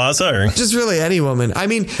Aubrey Plaza? Or? Just really any woman. I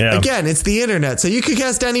mean, again, it's the internet. So you could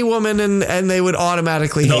cast any woman and they would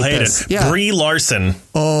automatically hate this. It. Yeah. Brie Larson.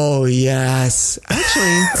 Oh, yes.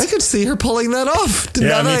 Actually, I could see her pulling that off.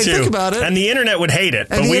 Yeah, now me too. Think about it. And the internet would hate it,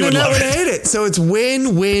 but we would love it. hate it. So it's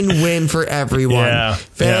win for everyone. Yeah.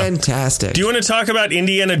 Fantastic. Yeah. Do you want to talk about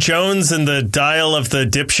Indiana Jones and the Dial of the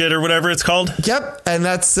Dipshit or whatever it's called? Yep. And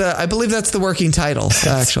that's, I believe that's the working title,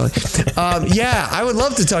 actually. Yeah. I would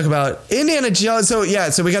love to talk about Indiana Jones. So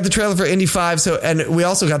we got the trailer for Indy 5. And we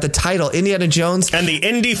also got the title, Indiana Jones. And the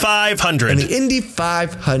Indy 500. And the Indy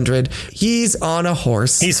 500. He's on a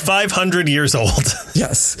horse. He's 500 years old.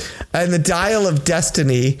 Yes. And the Dial of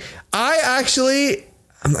Destiny. I'm not going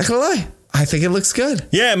to lie. I think it looks good.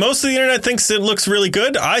 Yeah, most of the internet thinks it looks really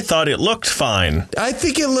good. I thought it looked fine. I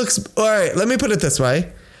think it looks... All right, let me put it this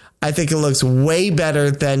way. I think it looks way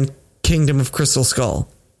better than Kingdom of Crystal Skull.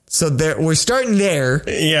 So we're starting there.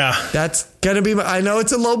 Yeah. That's going to be... I know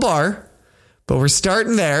it's a low bar, but we're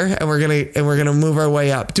starting there, and we're gonna move our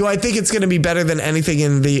way up. Do I think it's going to be better than anything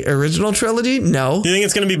in the original trilogy? No. Do you think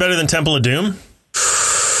it's going to be better than Temple of Doom?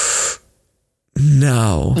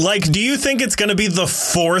 No. Like, do you think it's going to be the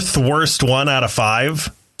fourth worst one out of 5?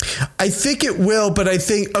 I think it will, but I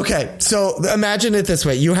think... Okay, so imagine it this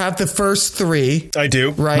way. You have the first 3. I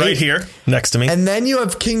do. Right here, next to me. And then you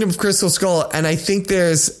have Kingdom of Crystal Skull, and I think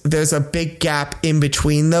there's a big gap in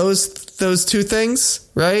between those 2 things,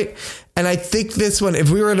 right? And I think this one, if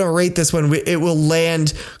we were to rate this one, it will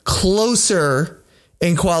land closer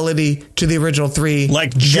in quality to the original 3.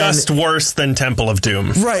 Like just worse than Temple of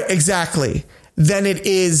Doom. Right, exactly. Than it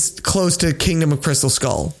is close to Kingdom of Crystal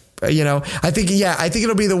Skull. You know, I think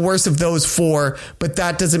it'll be the worst of those 4, but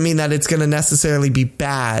that doesn't mean that it's going to necessarily be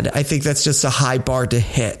bad. I think that's just a high bar to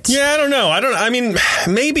hit. Yeah, I don't know. I mean,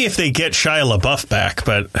 maybe if they get Shia LaBeouf back,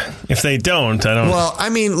 but if they don't, I don't. Well,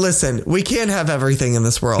 I mean, listen, we can't have everything in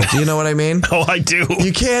this world. You know what I mean? Oh, I do.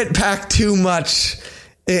 You can't pack too much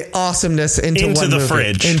awesomeness into one the movie.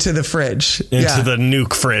 Fridge. Into the fridge. Into the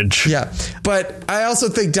nuke fridge. Yeah. But I also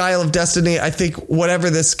think Dial of Destiny, I think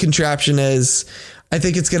whatever this contraption is, I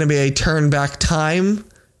think it's going to be a turn back time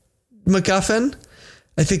MacGuffin.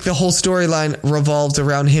 I think the whole storyline revolves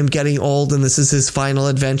around him getting old and this is his final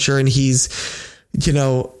adventure and he's, you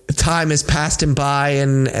know, time has passed him by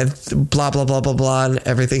and blah, blah, blah, blah, blah and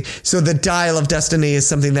everything. So the Dial of Destiny is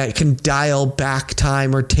something that can dial back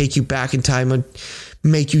time or take you back in time.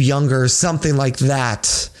 make you younger, something like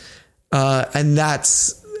that. And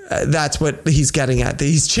that's what he's getting at.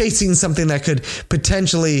 He's chasing something that could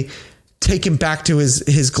potentially take him back to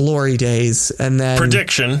his glory days. And then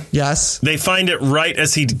prediction. Yes. They find it right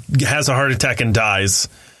as he has a heart attack and dies.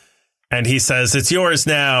 And he says, "It's yours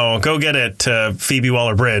now. Go get it," to Phoebe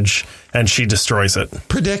Waller-Bridge. And she destroys it.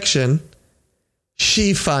 Prediction.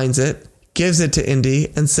 She finds it, gives it to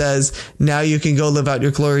Indy, and says, "Now you can go live out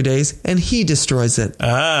your glory days." And he destroys it.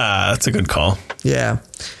 Ah, that's a good call. Yeah.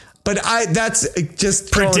 But that's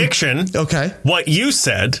just prediction. Okay. What you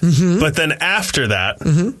said. But then after that,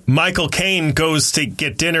 Michael Caine goes to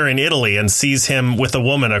get dinner in Italy and sees him with a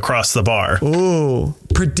woman across the bar. Ooh.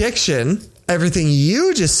 Prediction. Everything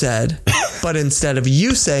you just said, but instead of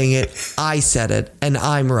you saying it, I said it, and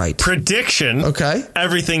I'm right. Prediction. Okay.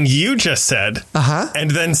 Everything you just said.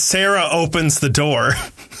 And then Sarah opens the door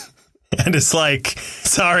and is like,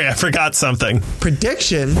 "Sorry, I forgot something."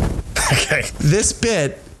 Prediction. Okay. This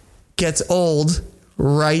bit gets old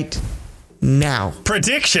right now.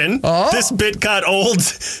 Prediction. This bit got old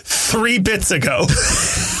 3 bits ago.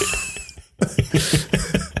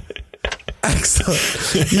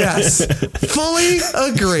 Excellent. Yes. Fully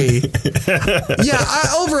agree. Yeah.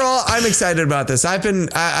 Overall, I'm excited about this. I've been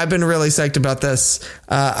really psyched about this.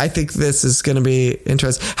 I think this is going to be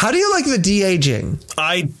interesting. How do you like the de-aging?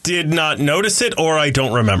 I did not notice it, or I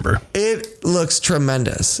don't remember. It looks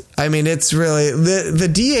tremendous. I mean, it's really the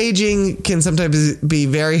de-aging can sometimes be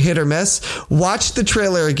very hit or miss. Watch the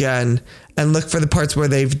trailer again and look for the parts where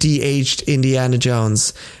they've de-aged Indiana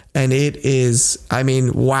Jones. And it is, I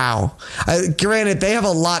mean, wow. Granted, they have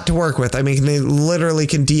a lot to work with. I mean, they literally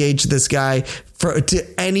can de-age this guy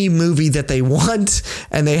to any movie that they want.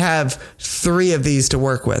 And they have 3 of these to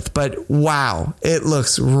work with. But wow, it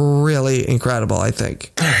looks really incredible, I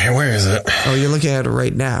think. All right, where is it? Oh, you're looking at it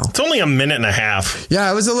right now. It's only a minute and a half. Yeah,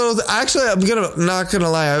 I was a little, actually, not going to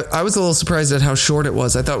lie. I was a little surprised at how short it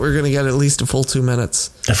was. I thought we were going to get at least a full 2 minutes.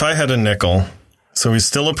 If I had a nickel. So he's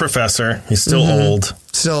still a professor. He's still old.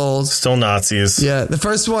 Still old. Still Nazis. Yeah. The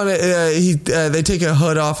first one, they take a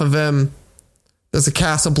hood off of him. There's a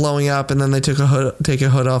castle blowing up, and then they take a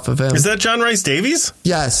hood off of him. Is that John Rhys Davies?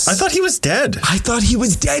 Yes. I thought he was dead. I thought he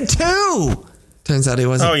was dead too. Turns out he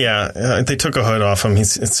wasn't. Oh yeah, they took a hood off him. It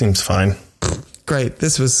seems fine. Great.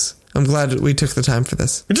 I'm glad we took the time for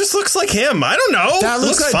this. It just looks like him. I don't know. That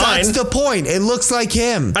looks like fine. That's the point. It looks like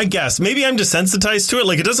him. I guess. Maybe I'm desensitized to it.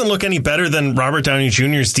 Like, it doesn't look any better than Robert Downey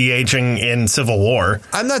Jr.'s de-aging in Civil War.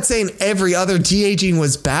 I'm not saying every other de-aging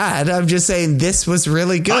was bad. I'm just saying this was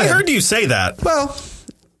really good. I heard you say that. Well,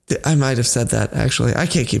 I might have said that, actually. I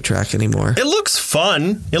can't keep track anymore. It looks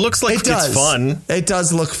fun. It looks like it's fun. It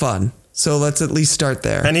does look fun. So let's at least start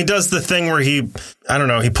there. And he does the thing where he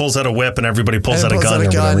pulls out a whip and everybody pulls out a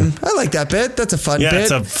gun. I like that bit. That's a fun bit. Yeah,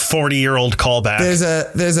 it's a 40-year-old callback.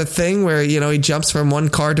 There's a thing where, he jumps from one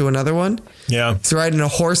car to another one. Yeah. He's riding a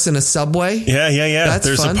horse in a subway. Yeah.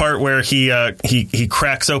 There's fun. A part where he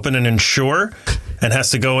cracks open an Ensure and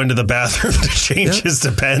has to go into the bathroom to change his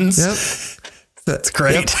Depends. Yep. That's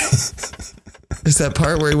great. Yep. There's that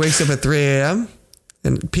part where he wakes up at 3 a.m.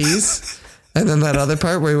 and pees. And then that other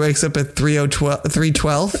part where he wakes up at 3:12.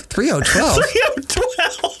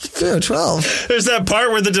 3:12. There's that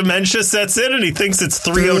part where the dementia sets in and he thinks it's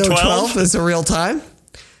 3:12. Is a real time.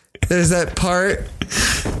 There's that part.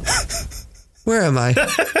 Where am I? There's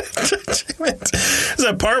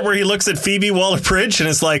that part where he looks at Phoebe Waller-Bridge and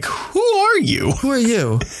is like, "Who are you? Who are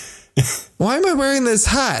you? Why am I wearing this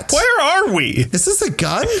hat? Where are we? Is this a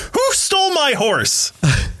gun? Who stole my horse?"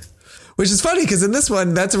 Which is funny because in this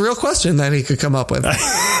one, that's a real question that he could come up with.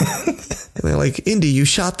 And they're like, "Indy, you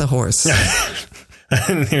shot the horse."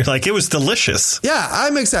 And you're like, "It was delicious." Yeah,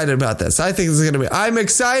 I'm excited about this. I think this is going to be... I'm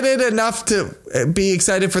excited enough to be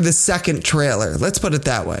excited for the second trailer. Let's put it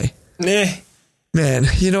that way. Man,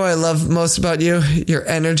 you know what I love most about you? Your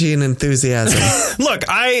energy and enthusiasm. Look,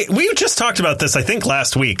 we just talked about this, I think,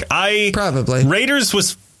 last week. Probably. Raiders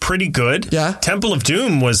was pretty good. Yeah. Temple of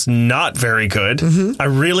Doom was not very good. Mm-hmm. I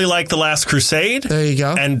really like The Last Crusade. There you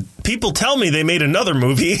go. And people tell me they made another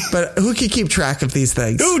movie. But who can keep track of these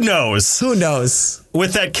things? Who knows? Who knows?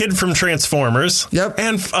 With that kid from Transformers. Yep.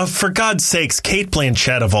 And for God's sakes, Cate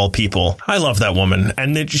Blanchett of all people. I love that woman.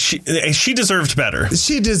 And she deserved better.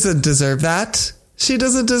 She doesn't deserve that. She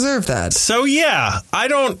doesn't deserve that. So, yeah,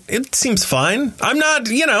 it seems fine. I'm not,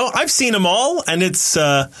 I've seen them all, and it's,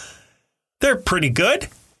 they're pretty good.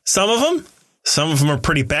 Some of them are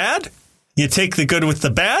pretty bad. You take the good with the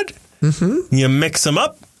bad, you mix them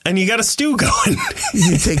up, and you got a stew going.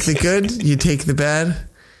 You take the good, you take the bad,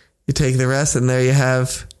 you take the rest, and there you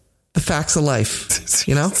have the facts of life,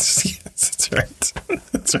 you know? That's right.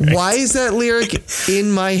 That's right. Why is that lyric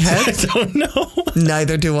in my head? I don't know.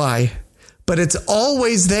 Neither do I. But it's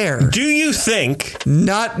always there. Do you think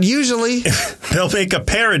Not usually. they'll make a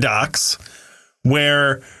paradox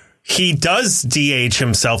where he does de-age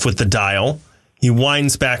himself with the dial, he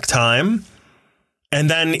winds back time, and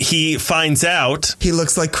then he finds out... He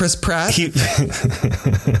looks like Chris Pratt. He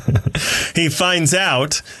finds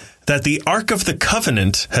out that the Ark of the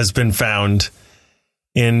Covenant has been found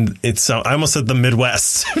in, I almost said the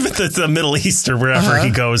Midwest, but it's the Middle East or wherever he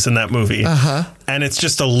goes in that movie. And it's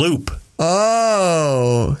just a loop.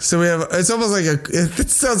 Oh, so we have, it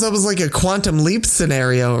sounds almost like a Quantum Leap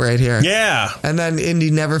scenario right here. Yeah. And then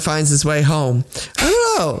Indy never finds his way home. I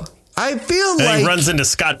don't know. I feel And like he runs into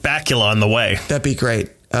Scott Bakula on the way. that'd be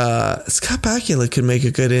great. Scott Bakula could make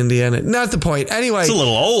a good Indiana. Not the point. Anyway, It's a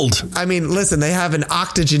little old. I mean, listen, they have an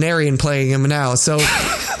octogenarian playing him now, so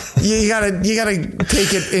you gotta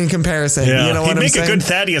take it in comparison. Yeah. You know what He'd I'm make saying? a good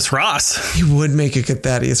Thaddeus Ross. He would make a good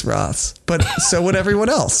Thaddeus Ross, but so would everyone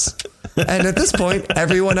else. And at this point,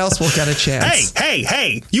 everyone else will get a chance.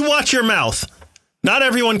 Hey, you watch your mouth. Not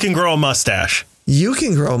everyone can grow a mustache. You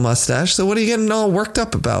can grow a mustache, so what are you getting all worked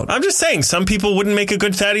up about? I'm just saying, some people wouldn't make a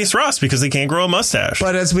good Thaddeus Ross because they can't grow a mustache.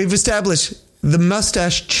 But as we've established, the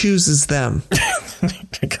mustache chooses them.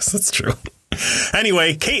 I guess that's true.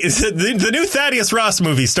 Anyway, Kate, the new Thaddeus Ross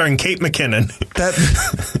movie starring Kate McKinnon.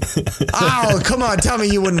 Oh, come on. Tell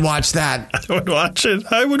me you wouldn't watch that. I would watch it.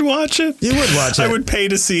 You would watch it. I would pay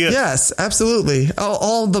to see it. Yes, absolutely.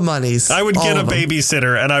 All the monies. I would get a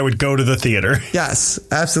babysitter and I would go to the theater. Yes,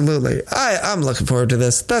 absolutely. I'm looking forward to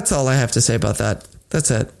this. That's all I have to say about that.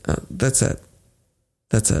 That's it. That's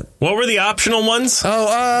it. What were the optional ones?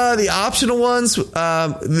 Oh, the optional ones.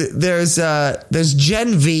 There's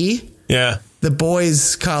Gen V. Yeah. The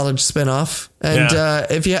boys' college spinoff.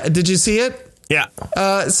 And did you see it? Yeah.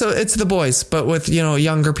 So it's The Boys, but with,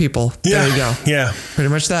 younger people. There you go. Yeah. Pretty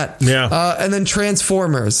much that. Yeah. And then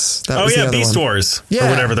Transformers. That was the other Beast one. Wars. Yeah. Or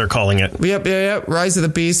whatever they're calling it. Yep. Rise of the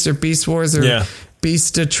Beast or Beast Wars or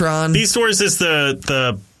Beastatron. Beast Wars is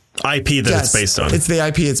the IP that it's based on. It's the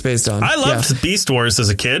IP it's based on. I loved Beast Wars as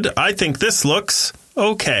a kid. I think this looks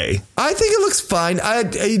okay. I think it looks fine.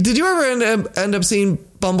 Did you ever end up seeing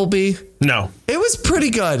Bumblebee? No. It was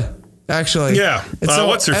pretty good, actually. Yeah.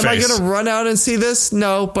 What's her face? Am I going to run out and see this?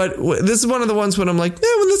 No, but this is one of the ones when I'm like,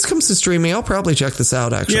 when this comes to streaming, I'll probably check this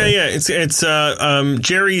out, actually. Yeah. It's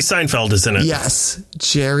Jerry Seinfeld is in it. Yes.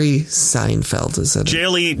 Jerry Seinfeld is in it.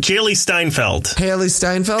 Haley Steinfeld. Haley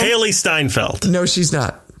Steinfeld? Haley Steinfeld. No, she's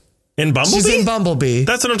not. In Bumblebee? She's in Bumblebee.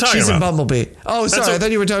 That's what I'm talking about. She's in Bumblebee. Oh, sorry. I thought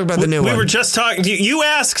you were talking about the new one. We were just talking. You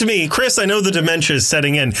asked me, Chris, I know the dementia is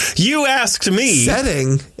setting in. You asked me.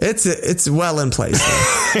 Setting? It's well in place.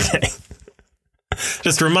 Okay.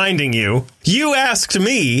 Just reminding you, you asked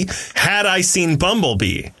me, had I seen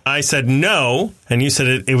Bumblebee? I said no, and you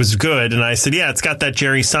said it was good, and I said, yeah, it's got that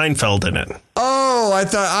Jerry Seinfeld in it. Oh, I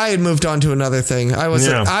thought I had moved on to another thing. I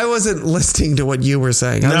wasn't listening to what you were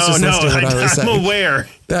saying. I was just listening to what I was saying. I'm aware.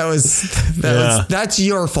 That's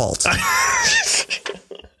your fault.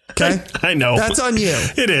 Okay? I know. That's on you.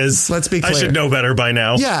 It is. Let's be clear. I should know better by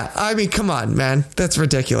now. Yeah. I mean, come on, man. That's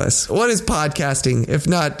ridiculous. What is podcasting if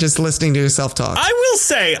not just listening to yourself talk? I will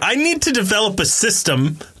say I need to develop a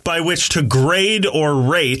system by which to grade or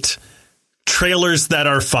rate trailers that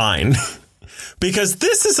are fine. Because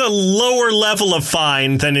this is a lower level of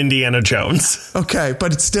fine than Indiana Jones. Okay,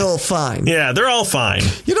 but it's still fine. Yeah, they're all fine.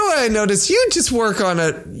 You know what I noticed? You just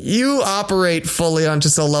you operate fully on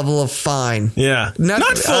just a level of fine. Yeah.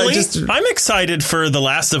 Not fully. I'm excited for The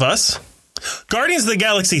Last of Us. Guardians of the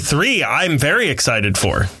Galaxy 3, I'm very excited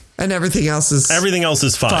for. And everything else is fine. Everything else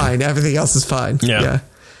is fine. Yeah.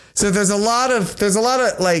 So there's a lot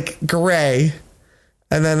of like gray.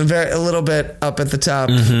 And then a little bit up at the top.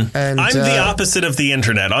 Mm-hmm. And I'm the opposite of the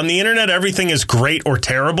internet. On the internet, everything is great or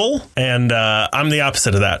terrible. And I'm the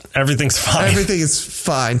opposite of that. Everything's fine. Everything is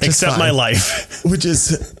fine. Except my life. Which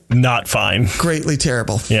is not fine. Greatly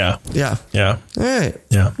terrible. Yeah. Yeah. Yeah. All right.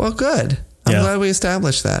 Yeah. Well, good. I'm glad we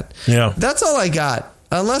established that. Yeah. That's all I got.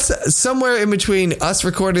 Unless somewhere in between us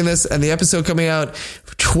recording this and the episode coming out,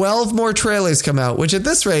 12 more trailers come out, which at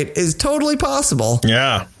this rate is totally possible.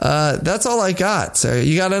 Yeah. That's all I got. So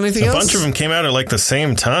you got anything else? A bunch of them came out at like the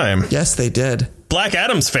same time. Yes, they did. Black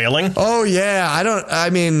Adam's failing. Oh, yeah.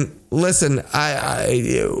 listen,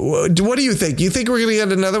 what do you think? You think we're going to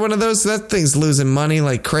get another one of those? That thing's losing money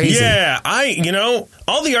like crazy. Yeah,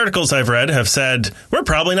 all the articles I've read have said we're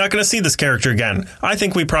probably not going to see this character again. I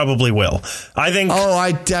think we probably will.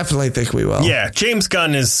 I definitely think we will. Yeah, James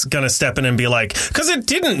Gunn is going to step in and be like, because it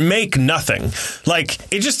didn't make nothing. Like,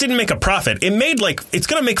 it just didn't make a profit. It made it's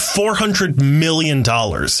going to make $400 million.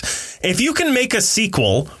 If you can make a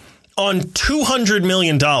sequel on $200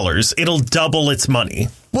 million, it'll double its money.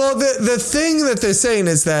 Well, the thing that they're saying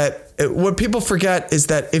is that what people forget is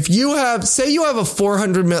that if you have, say you have a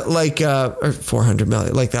 400 million, like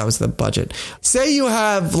that was the budget. Say you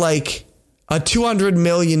have like a $200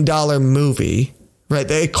 million movie, right?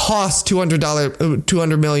 It costs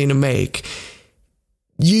 $200 million to make.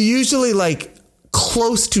 You usually like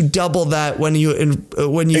close to double that when you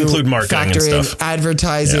include marketing factor and in stuff.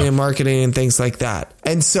 Advertising and marketing and things like that.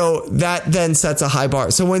 And so that then sets a high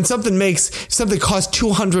bar. So when something costs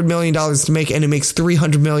 $200 million to make and it makes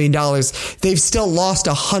 $300 million, they've still lost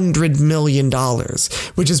 $100 million,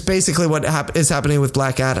 which is basically what is happening with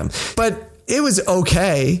Black Adam. But it was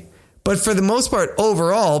okay. But for the most part,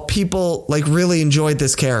 overall, people like really enjoyed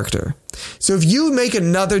this character. So if you make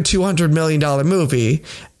another $200 million movie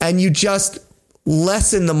and you just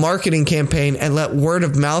lessen the marketing campaign and let word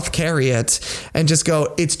of mouth carry it and just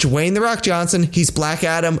go, it's Dwayne "The Rock" Johnson. He's Black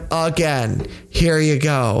Adam again. Here you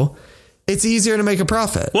go. It's easier to make a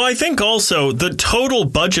profit. Well, I think also the total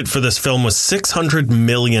budget for this film was $600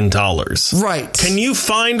 million. Right. Can you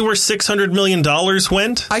find where $600 million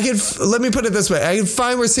went? Let me put it this way. I can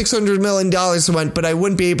find where $600 million went, but I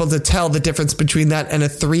wouldn't be able to tell the difference between that and a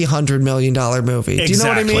 $300 million movie. Exactly. Do you know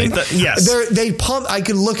what I mean? Yes. They pump. I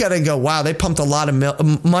could look at it and go, wow, they pumped a lot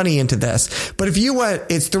of money into this. But if you went,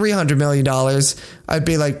 it's $300 million, I'd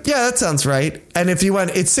be like, yeah, that sounds right. And if you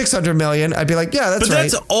went, it's $600 million, I'd be like, yeah, that's right.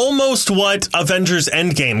 But that's almost what Avengers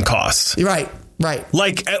Endgame cost. Right.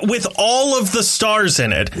 Like with all of the stars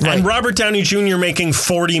in it and Robert Downey Jr. making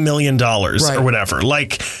 $40 million or whatever.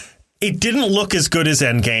 Like, it didn't look as good as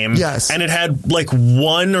Endgame. Yes. And it had like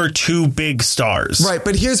one or two big stars. Right.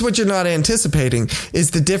 But here's what you're not anticipating is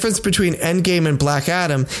the difference between Endgame and Black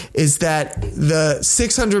Adam is that the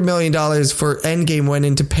 $600 million for Endgame went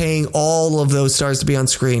into paying all of those stars to be on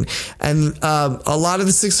screen. And a lot of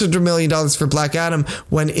the $600 million for Black Adam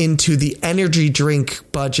went into the energy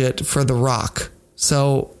drink budget for The Rock.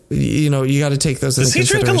 So, you got to take those into consideration. Does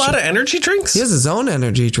he drink a lot of energy drinks? He has his own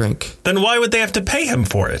energy drink. Then why would they have to pay him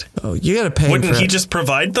for it? Oh, you got to pay him for it. Wouldn't he just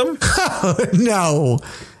provide them? No,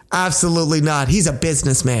 absolutely not. He's a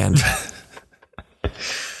businessman.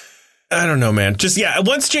 I don't know, man.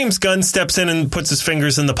 Once James Gunn steps in and puts his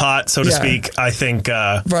fingers in the pot, so to speak, I think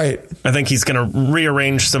I think he's going to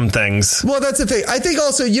rearrange some things. Well, that's the thing. I think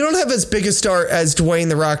also you don't have as big a star as Dwayne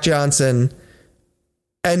 "The Rock" Johnson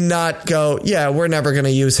and not go, yeah, we're never going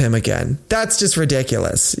to use him again. That's just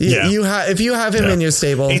ridiculous. If you have him in your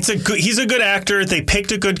stable, he's a good actor. They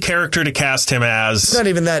picked a good character to cast him as. It's not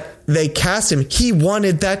even that they cast him. He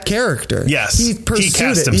wanted that character. Yes. He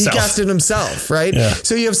pursued it. He casted himself, right? Yeah.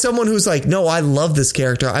 So you have someone who's like, no, I love this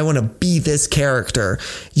character. I want to be this character.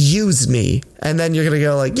 Use me. And then you're going to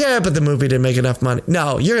go like, yeah, but the movie didn't make enough money.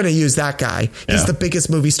 No, you're going to use that guy. He's the biggest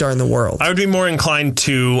movie star in the world. I would be more inclined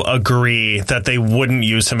to agree that they wouldn't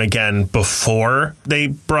use him again before they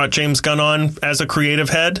brought James Gunn on as a creative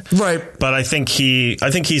head. Right. But I think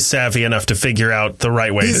he's savvy enough to figure out the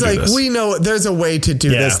right way to do this. He's like, we know there's a way to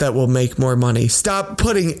do this that will make more money. Stop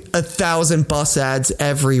putting 1,000 bus ads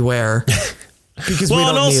everywhere. Because we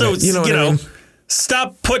don't need it. You know what I mean?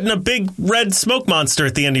 Stop putting a big red smoke monster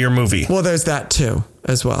at the end of your movie. Well, there's that too,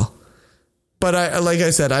 as well. But like I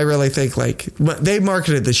said, I really think like they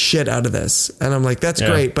marketed the shit out of this. And I'm like, that's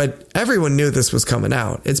great. But everyone knew this was coming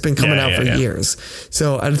out. It's been coming out for years.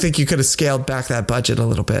 So I think you could have scaled back that budget a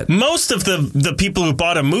little bit. Most of the people who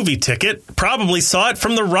bought a movie ticket probably saw it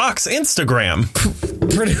from The Rock's Instagram.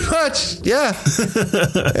 Pretty much. Yeah.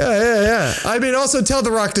 Yeah. I mean, also tell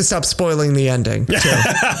The Rock to stop spoiling the ending. Too. There's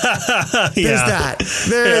that.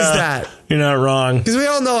 There is that. You're not wrong. Because we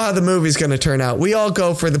all know how the movie's going to turn out. We all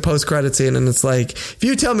go for the post-credit scene, and it's like, if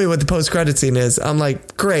you tell me what the post-credit scene is, I'm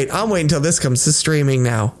like, great, I'm waiting until this comes to streaming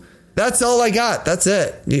now. That's all I got. That's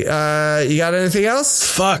it. You got anything else?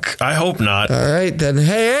 Fuck, I hope not. All right, then.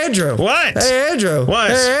 Hey, Andrew. What? Hey, Andrew. What?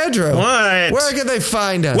 Hey, Andrew. What? Where can they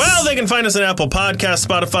find us? Well, they can find us at Apple Podcasts,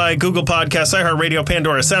 Spotify, Google Podcasts, iHeartRadio,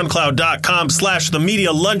 Pandora, SoundCloud.com/The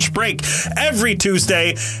Media Lunch Break every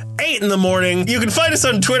Tuesday. 8 in the morning. You can find us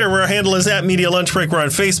on Twitter, where our handle is at Media Lunch Break. We're on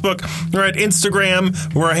Facebook. We're at Instagram,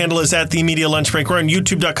 where our handle is at The Media Lunch Break. We're on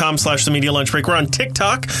YouTube.com/The Media Lunch Break. We're on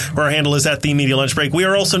TikTok, where our handle is at The Media Lunch Break. We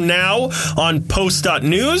are also now on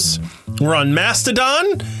Post.News. We're on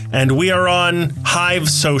Mastodon, and we are on Hive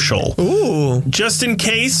Social. Ooh. Just in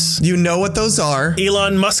case. You know what those are.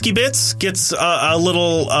 Elon Musky Bits gets a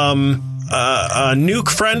little nuke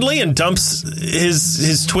friendly and dumps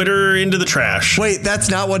his Twitter into the trash. Wait, that's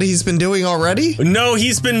not what he's been doing already? No,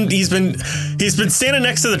 he's been standing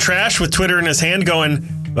next to the trash with Twitter in his hand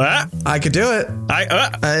going, I could do it. What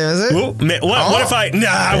if I? Nah,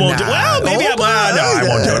 I won't do it. Well, maybe I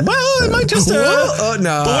won't do it. Well, it might just. No. But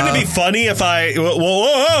wouldn't it be funny if I?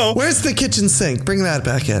 Whoa. Where's the kitchen sink? Bring that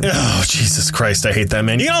back in. Oh, Jesus Christ. I hate that,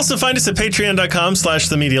 man. You can also find us at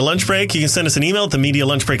patreon.com/The Media Lunch Break. You can send us an email at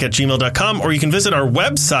themedialunchbreak@gmail.com, or you can visit our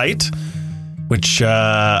website, which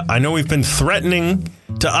I know we've been threatening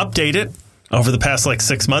to update it over the past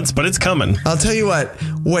 6 months, but it's coming. I'll tell you what,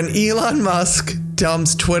 when Elon Musk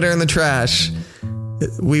dumps Twitter in the trash,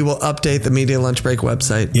 we will update the Media Lunch Break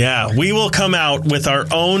website. Yeah, we will come out with our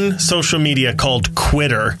own social media called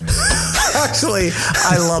Quitter. Actually,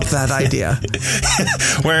 I love that idea.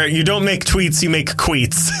 Where you don't make tweets, you make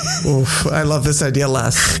queets. Oof, I love this idea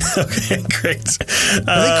less. Okay, great.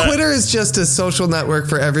 I think Quitter is just a social network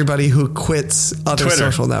for everybody who quits other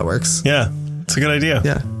social networks. Yeah, it's a good idea.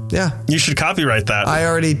 Yeah. You should copyright that. I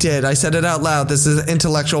already did. I said it out loud. This is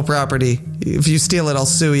intellectual property. If you steal it, I'll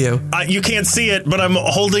sue you. You can't see it, but I'm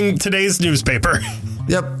holding today's newspaper.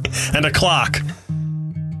 Yep. And a clock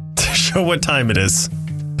to show what time it is.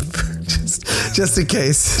 just in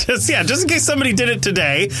case. Just in case somebody did it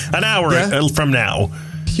today, an hour from now.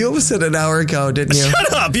 You almost said an hour ago, didn't you?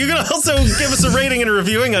 Shut up. You can also give us a rating and a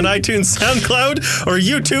reviewing on iTunes, SoundCloud, or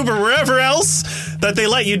YouTube, or wherever else that they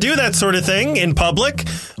let you do that sort of thing in public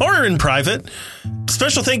or in private.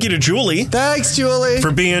 Special thank you to Julie. Thanks, Julie.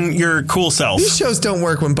 For being your cool self. These shows don't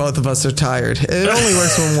work when both of us are tired. It only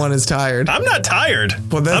works when one is tired. I'm not tired.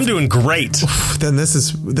 Well, I'm doing great. Then this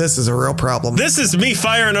is a real problem. This is me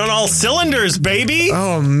firing on all cylinders, baby.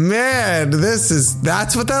 Oh, man.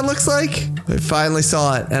 That's what that looks like? I finally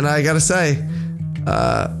saw it, and I gotta say,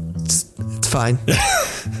 it's fine.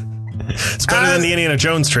 It's better than the Indiana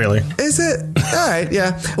Jones trailer. Is it? All right,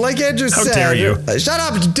 yeah. Like Andrew said. How dare you? Shut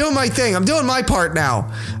up. I'm doing my thing. I'm doing my part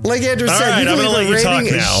now. Like Andrew said, right, you can leave a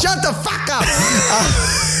rating. Shut the fuck up.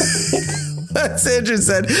 As Andrew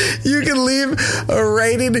said, you can leave a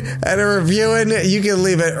rating and a review in. You can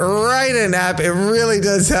leave it right in app. It really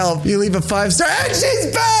does help. You leave a 5-star. And she's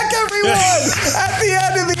back, everyone! At the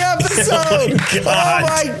end of the episode. Oh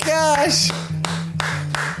my gosh.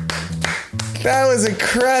 That was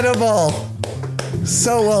incredible.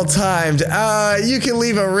 So well timed. You can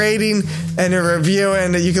leave a rating and a review,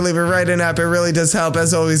 and you can leave it right in app. It really does help.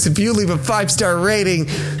 As always, if you leave a 5-star rating,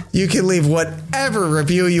 you can leave whatever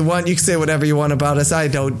review you want. You can say whatever you want about us. I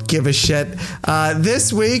don't give a shit.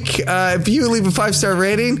 This week, if you leave a 5-star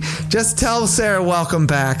rating, just tell Sarah, welcome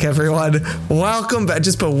back, everyone. Welcome back.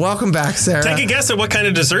 Just put welcome back, Sarah. Take a guess at what kind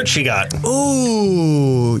of dessert she got.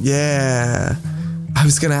 Ooh, yeah. I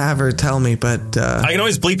was going to have her tell me, but... I can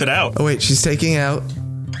always bleep it out. Oh, wait, she's taking out...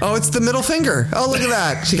 Oh, it's the middle finger. Oh, look at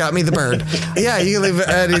that. She got me the bird. Yeah, you can leave it.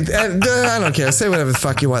 I don't care. Say whatever the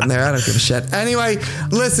fuck you want in there. I don't give a shit. Anyway,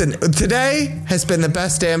 listen. Today has been the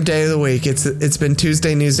best damn day of the week. It's been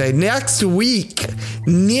Tuesday News Day. Next week, it's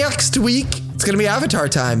going to be Avatar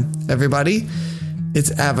time, everybody. It's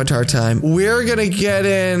Avatar time. We're going to get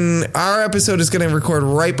in... Our episode is going to record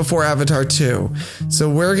right before Avatar 2. So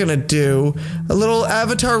we're going to do a little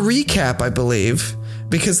Avatar recap, I believe.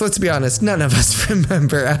 Because let's be honest, none of us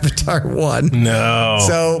remember Avatar 1. No.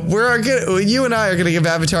 So you and I are going to give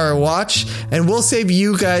Avatar a watch, and we'll save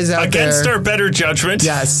you guys out there. Against our better judgment.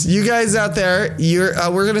 Yes. You guys out there,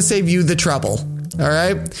 we're going to save you the trouble. All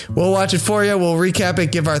right? We'll watch it for you. We'll recap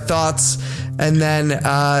it, give our thoughts, and then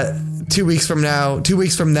 2 weeks from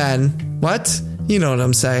then, what? You know what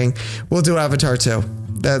I'm saying. We'll do Avatar 2.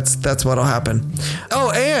 That's what'll happen.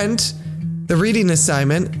 Oh, and the reading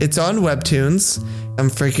assignment, it's on Webtoons. I'm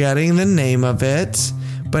forgetting the name of it,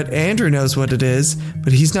 but Andrew knows what it is,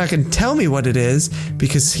 but he's not going to tell me what it is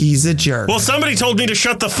because he's a jerk. Well, somebody told me to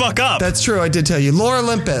shut the fuck up. That's true. I did tell you. Lore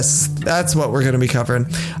Olympus. That's what we're going to be covering.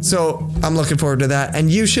 So I'm looking forward to that, and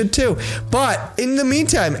you should too. But in the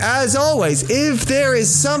meantime, as always, if there is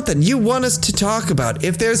something you want us to talk about,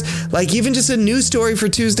 if there's even just a news story for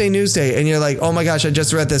Tuesday News Day, and you're like, oh my gosh, I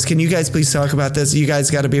just read this. Can you guys please talk about this? You guys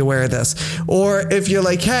got to be aware of this. Or if you're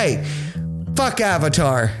like, hey, fuck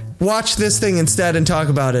Avatar. watch this thing instead and talk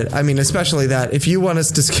about it. I mean, especially that. If you want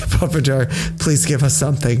us to skip over to please give us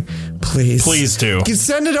something. Please. Please do. You can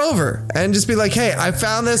send it over and just be like, hey, I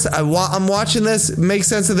found this. I'm watching this. Make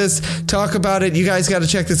sense of this. Talk about it. You guys got to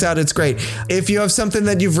check this out. It's great. If you have something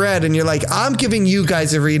that you've read and you're like, I'm giving you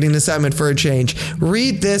guys a reading assignment for a change,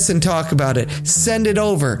 read this and talk about it. Send it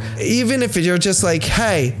over. Even if you're just like,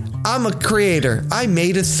 hey, I'm a creator. I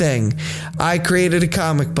made a thing. I created a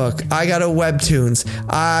comic book. I got a webtoons.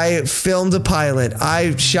 I filmed a pilot.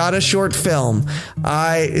 I shot a short film.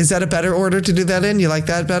 Is that a better order to do that in? You like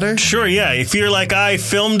that better? Sure, yeah. If you're like, I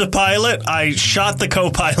filmed a pilot, I shot the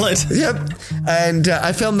co-pilot. Yep. And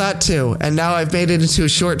I filmed that too. And now I've made it into a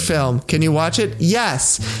short film. Can you watch it?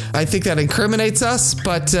 Yes. I think that incriminates us,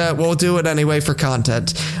 but we'll do it anyway for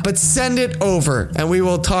content. But send it over and we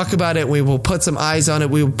will talk about it. We will put some eyes on it.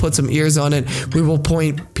 We will put some ears on it. We will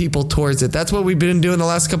point people towards it. That's what we've been doing the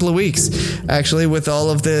last couple of weeks, actually, with all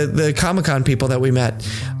of the Comic-Con people that we met.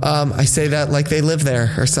 I say that like they live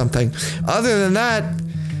there or something. Other than that,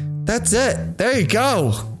 that's it. There you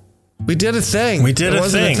go. We did a thing. It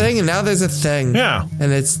wasn't a thing, and now there's a thing. Yeah.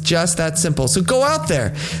 And it's just that simple. So go out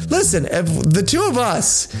there. Listen, if the two of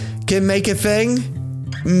us can make a thing,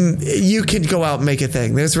 you can go out and make a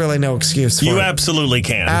thing. There's really no excuse for it. You absolutely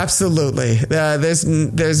can. Absolutely.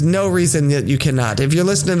 There's no reason that you cannot. If you're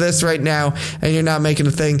listening to this right now and you're not making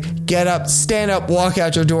a thing, get up, stand up, walk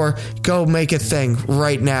out your door, go make a thing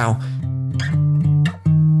right now.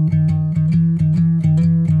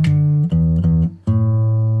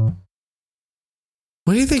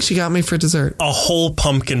 What do you think she got me for dessert? A whole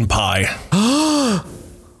pumpkin pie.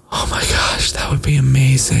 Oh my gosh, that would be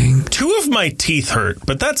amazing. 2 of my teeth hurt,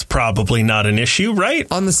 but that's probably not an issue, right?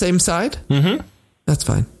 On the same side? Mm-hmm. That's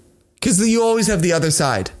fine. Because you always have the other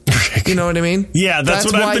side. You know what I mean? Yeah, that's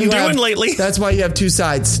what I've been doing lately. That's why you have 2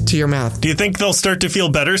 sides to your mouth. Do you think they'll start to feel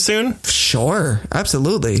better soon? Sure,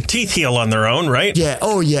 absolutely. Teeth heal on their own, right? Yeah.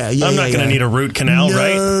 Oh, yeah. I'm not going to need a root canal,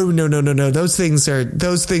 right? No. Those things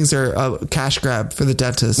are a cash grab for the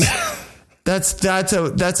dentist. That's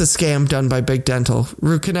a scam done by Big Dental.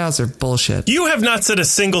 Root canals are bullshit. You have not said a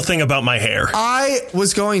single thing about my hair. I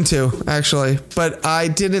was going to, actually, but I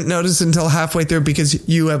didn't notice until halfway through because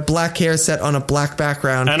you have black hair set on a black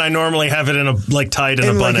background. And I normally have it tied in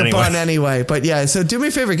a bun anyway. Bun anyway. But yeah, so do me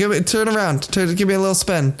a favor, turn around, give me a little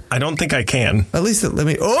spin. I don't think I can. At least let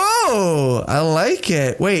me. Oh, I like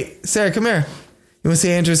it. Wait, Sarah, come here. You want to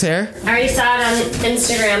see Andrew's hair? I already saw it on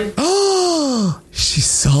Instagram. Oh, she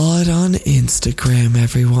saw it on Instagram,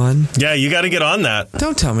 everyone. Yeah, you got to get on that.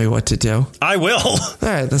 Don't tell me what to do. I will. All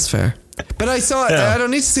right, that's fair. But I saw it. Yeah. I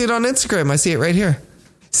don't need to see it on Instagram. I see it right here.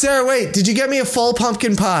 Sarah, wait, did you get me a full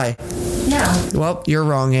pumpkin pie? No. Well, you're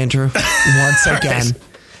wrong, Andrew. Once again. Right.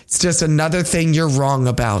 It's just another thing you're wrong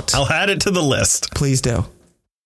about. I'll add it to the list. Please do.